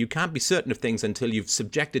 because you can't be certain of things until you've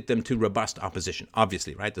subjected them to robust opposition.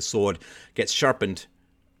 Obviously, right? The sword gets sharpened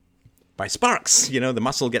by sparks. The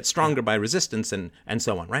muscle gets stronger by resistance and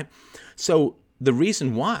so on, right? So the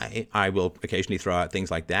reason why I will occasionally throw out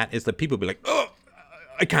things like that is that people will be like, oh,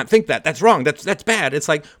 I can't think that. That's wrong. That's bad. It's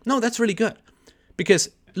like, no, that's really good.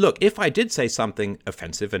 Because, look, if I did say something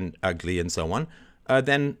offensive and ugly and so on,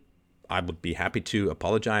 then I would be happy to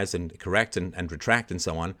apologize and correct and retract and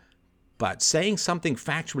so on. But saying something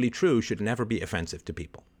factually true should never be offensive to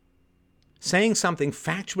people. Saying something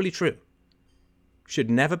factually true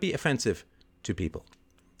should never be offensive to people.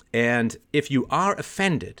 And if you are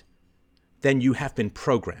offended, then you have been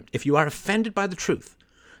programmed. If you are offended by the truth,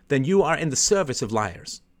 then you are in the service of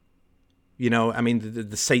liars. The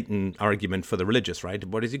Satan argument for the religious, right?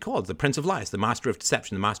 What is he called? The prince of lies, the master of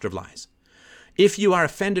deception, the master of lies. If you are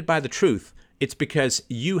offended by the truth, it's because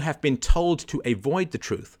you have been told to avoid the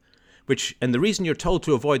truth. And the reason you're told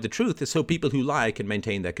to avoid the truth is so people who lie can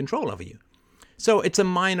maintain their control over you. So it's a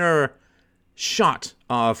minor shot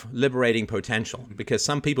of liberating potential, because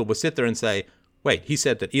some people will sit there and say, wait, he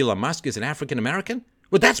said that Elon Musk is an African American?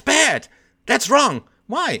 Well, that's bad. That's wrong.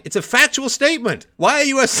 Why? It's a factual statement. Why are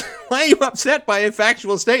you upset by a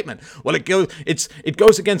factual statement? Well, it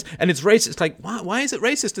goes against, and it's racist. It's like, why is it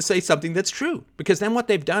racist to say something that's true? Because then what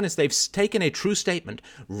they've done is they've taken a true statement,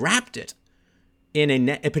 wrapped it in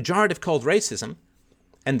a pejorative called racism,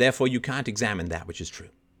 and therefore you can't examine that which is true.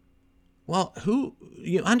 Well,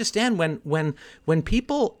 you understand when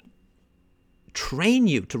people train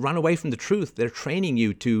you to run away from the truth, they're training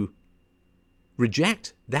you to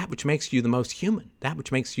reject that which makes you the most human, that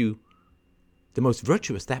which makes you the most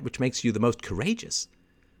virtuous, that which makes you the most courageous.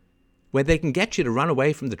 Where they can get you to run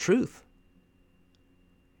away from the truth,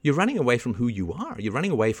 you're running away from who you are. You're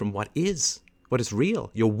running away from what is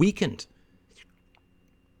real. You're weakened.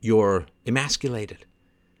 You're emasculated.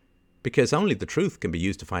 Because only the truth can be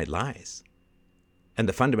used to fight lies. And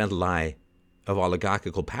the fundamental lie of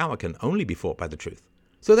oligarchical power can only be fought by the truth.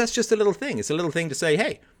 So that's just a little thing. It's a little thing to say,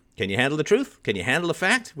 hey, can you handle the truth? Can you handle a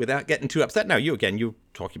fact without getting too upset? Now, you're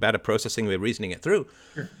talking about it, processing, we're reasoning it through.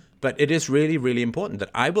 Sure. But it is really, really important that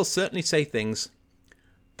I will certainly say things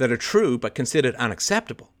that are true but considered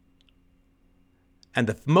unacceptable. And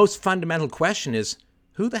the most fundamental question is,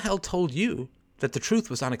 who the hell told you that the truth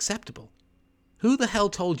was unacceptable? Who the hell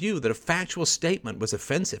told you that a factual statement was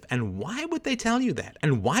offensive? And why would they tell you that?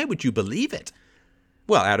 And why would you believe it?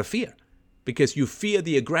 Well, out of fear. Because you fear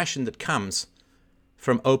the aggression that comes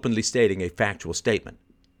from openly stating a factual statement.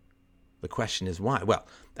 The question is why? Well,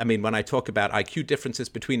 when I talk about IQ differences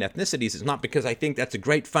between ethnicities, it's not because I think that's a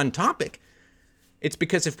great fun topic. It's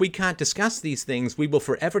because if we can't discuss these things, we will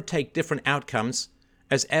forever take different outcomes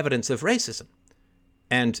as evidence of racism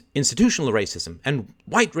and institutional racism and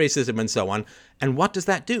white racism and so on. And what does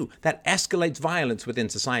that do? That escalates violence within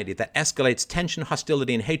society. That escalates tension,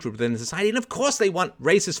 hostility, and hatred within society. And of course they want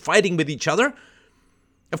races fighting with each other.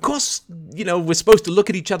 Of course, we're supposed to look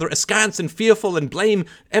at each other askance and fearful and blame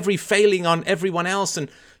every failing on everyone else, and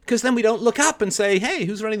because then we don't look up and say, hey,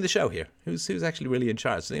 who's running the show here? Who's actually really in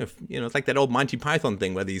charge? It's like that old Monty Python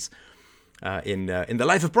thing where these in the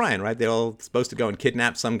Life of Brian, right? They're all supposed to go and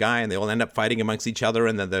kidnap some guy, and they all end up fighting amongst each other,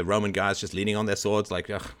 and then the Roman guys just leaning on their swords, like,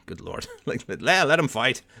 oh, good Lord, like let them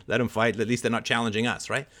fight. At least they're not challenging us,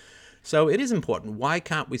 right? So it is important. Why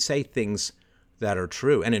can't we say things that are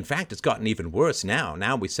true? And in fact, it's gotten even worse now.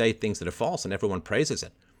 Now we say things that are false, and everyone praises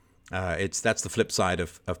it. That's the flip side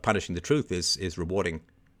of punishing the truth is rewarding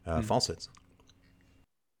falsehoods.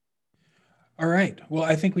 All right. Well,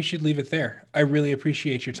 I think we should leave it there. I really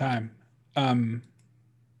appreciate your time.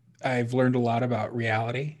 I've learned a lot about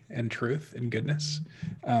reality and truth and goodness.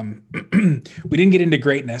 We didn't get into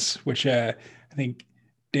greatness, which I think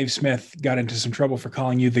Dave Smith got into some trouble for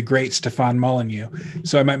calling you the great Stefan Molyneux.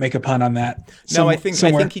 So I might make a pun on that. No, I think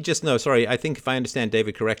he just no. Sorry, I think if I understand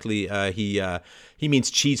David correctly, he means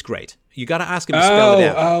cheese grate. You got to ask him to spell it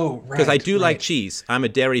out. Oh, right. Because I do like cheese. I'm a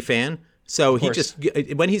dairy fan. So he just,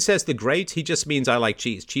 when he says the grate, he just means I like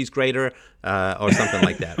cheese grater, or something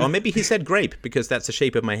like that. Or maybe he said grape because that's the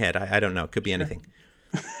shape of my head. I don't know. It could be anything.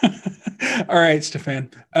 All right, Stefan.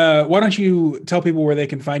 Why don't you tell people where they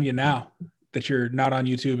can find you now that you're not on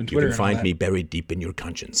YouTube and Twitter? You can find me buried deep in your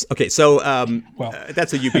conscience. Okay, so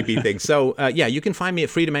that's a UPB thing. So yeah, you can find me at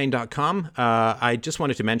freedomain.com. I just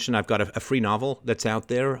wanted to mention I've got a free novel that's out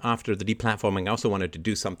there. After the deplatforming, I also wanted to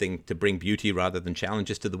do something to bring beauty rather than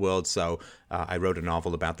challenges to the world. So I wrote a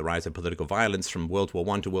novel about the rise of political violence from World War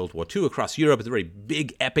I to World War II across Europe. It's a very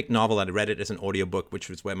big, epic novel. I read it as an audiobook, which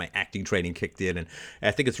was where my acting training kicked in. And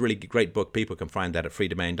I think it's a really great book. People can find that at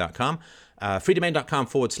freedomain.com.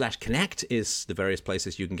 Freedomain.com/connect is the various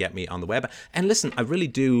places you can get me on the web. And listen, I really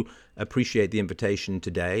do appreciate the invitation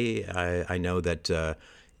today. I know that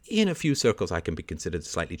in a few circles I can be considered a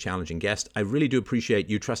slightly challenging guest. I really do appreciate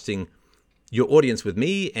you trusting your audience with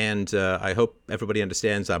me, and I hope everybody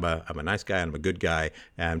understands I'm a nice guy, I'm a good guy,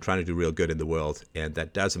 and I'm trying to do real good in the world, and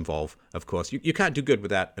that does involve, of course, you can't do good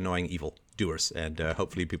without annoying evil doers, and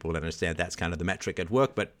hopefully people will understand that's kind of the metric at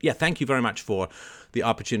work. But yeah, thank you very much for the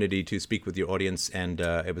opportunity to speak with your audience, and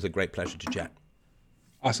it was a great pleasure to chat.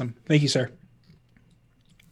 Awesome. Thank you, sir.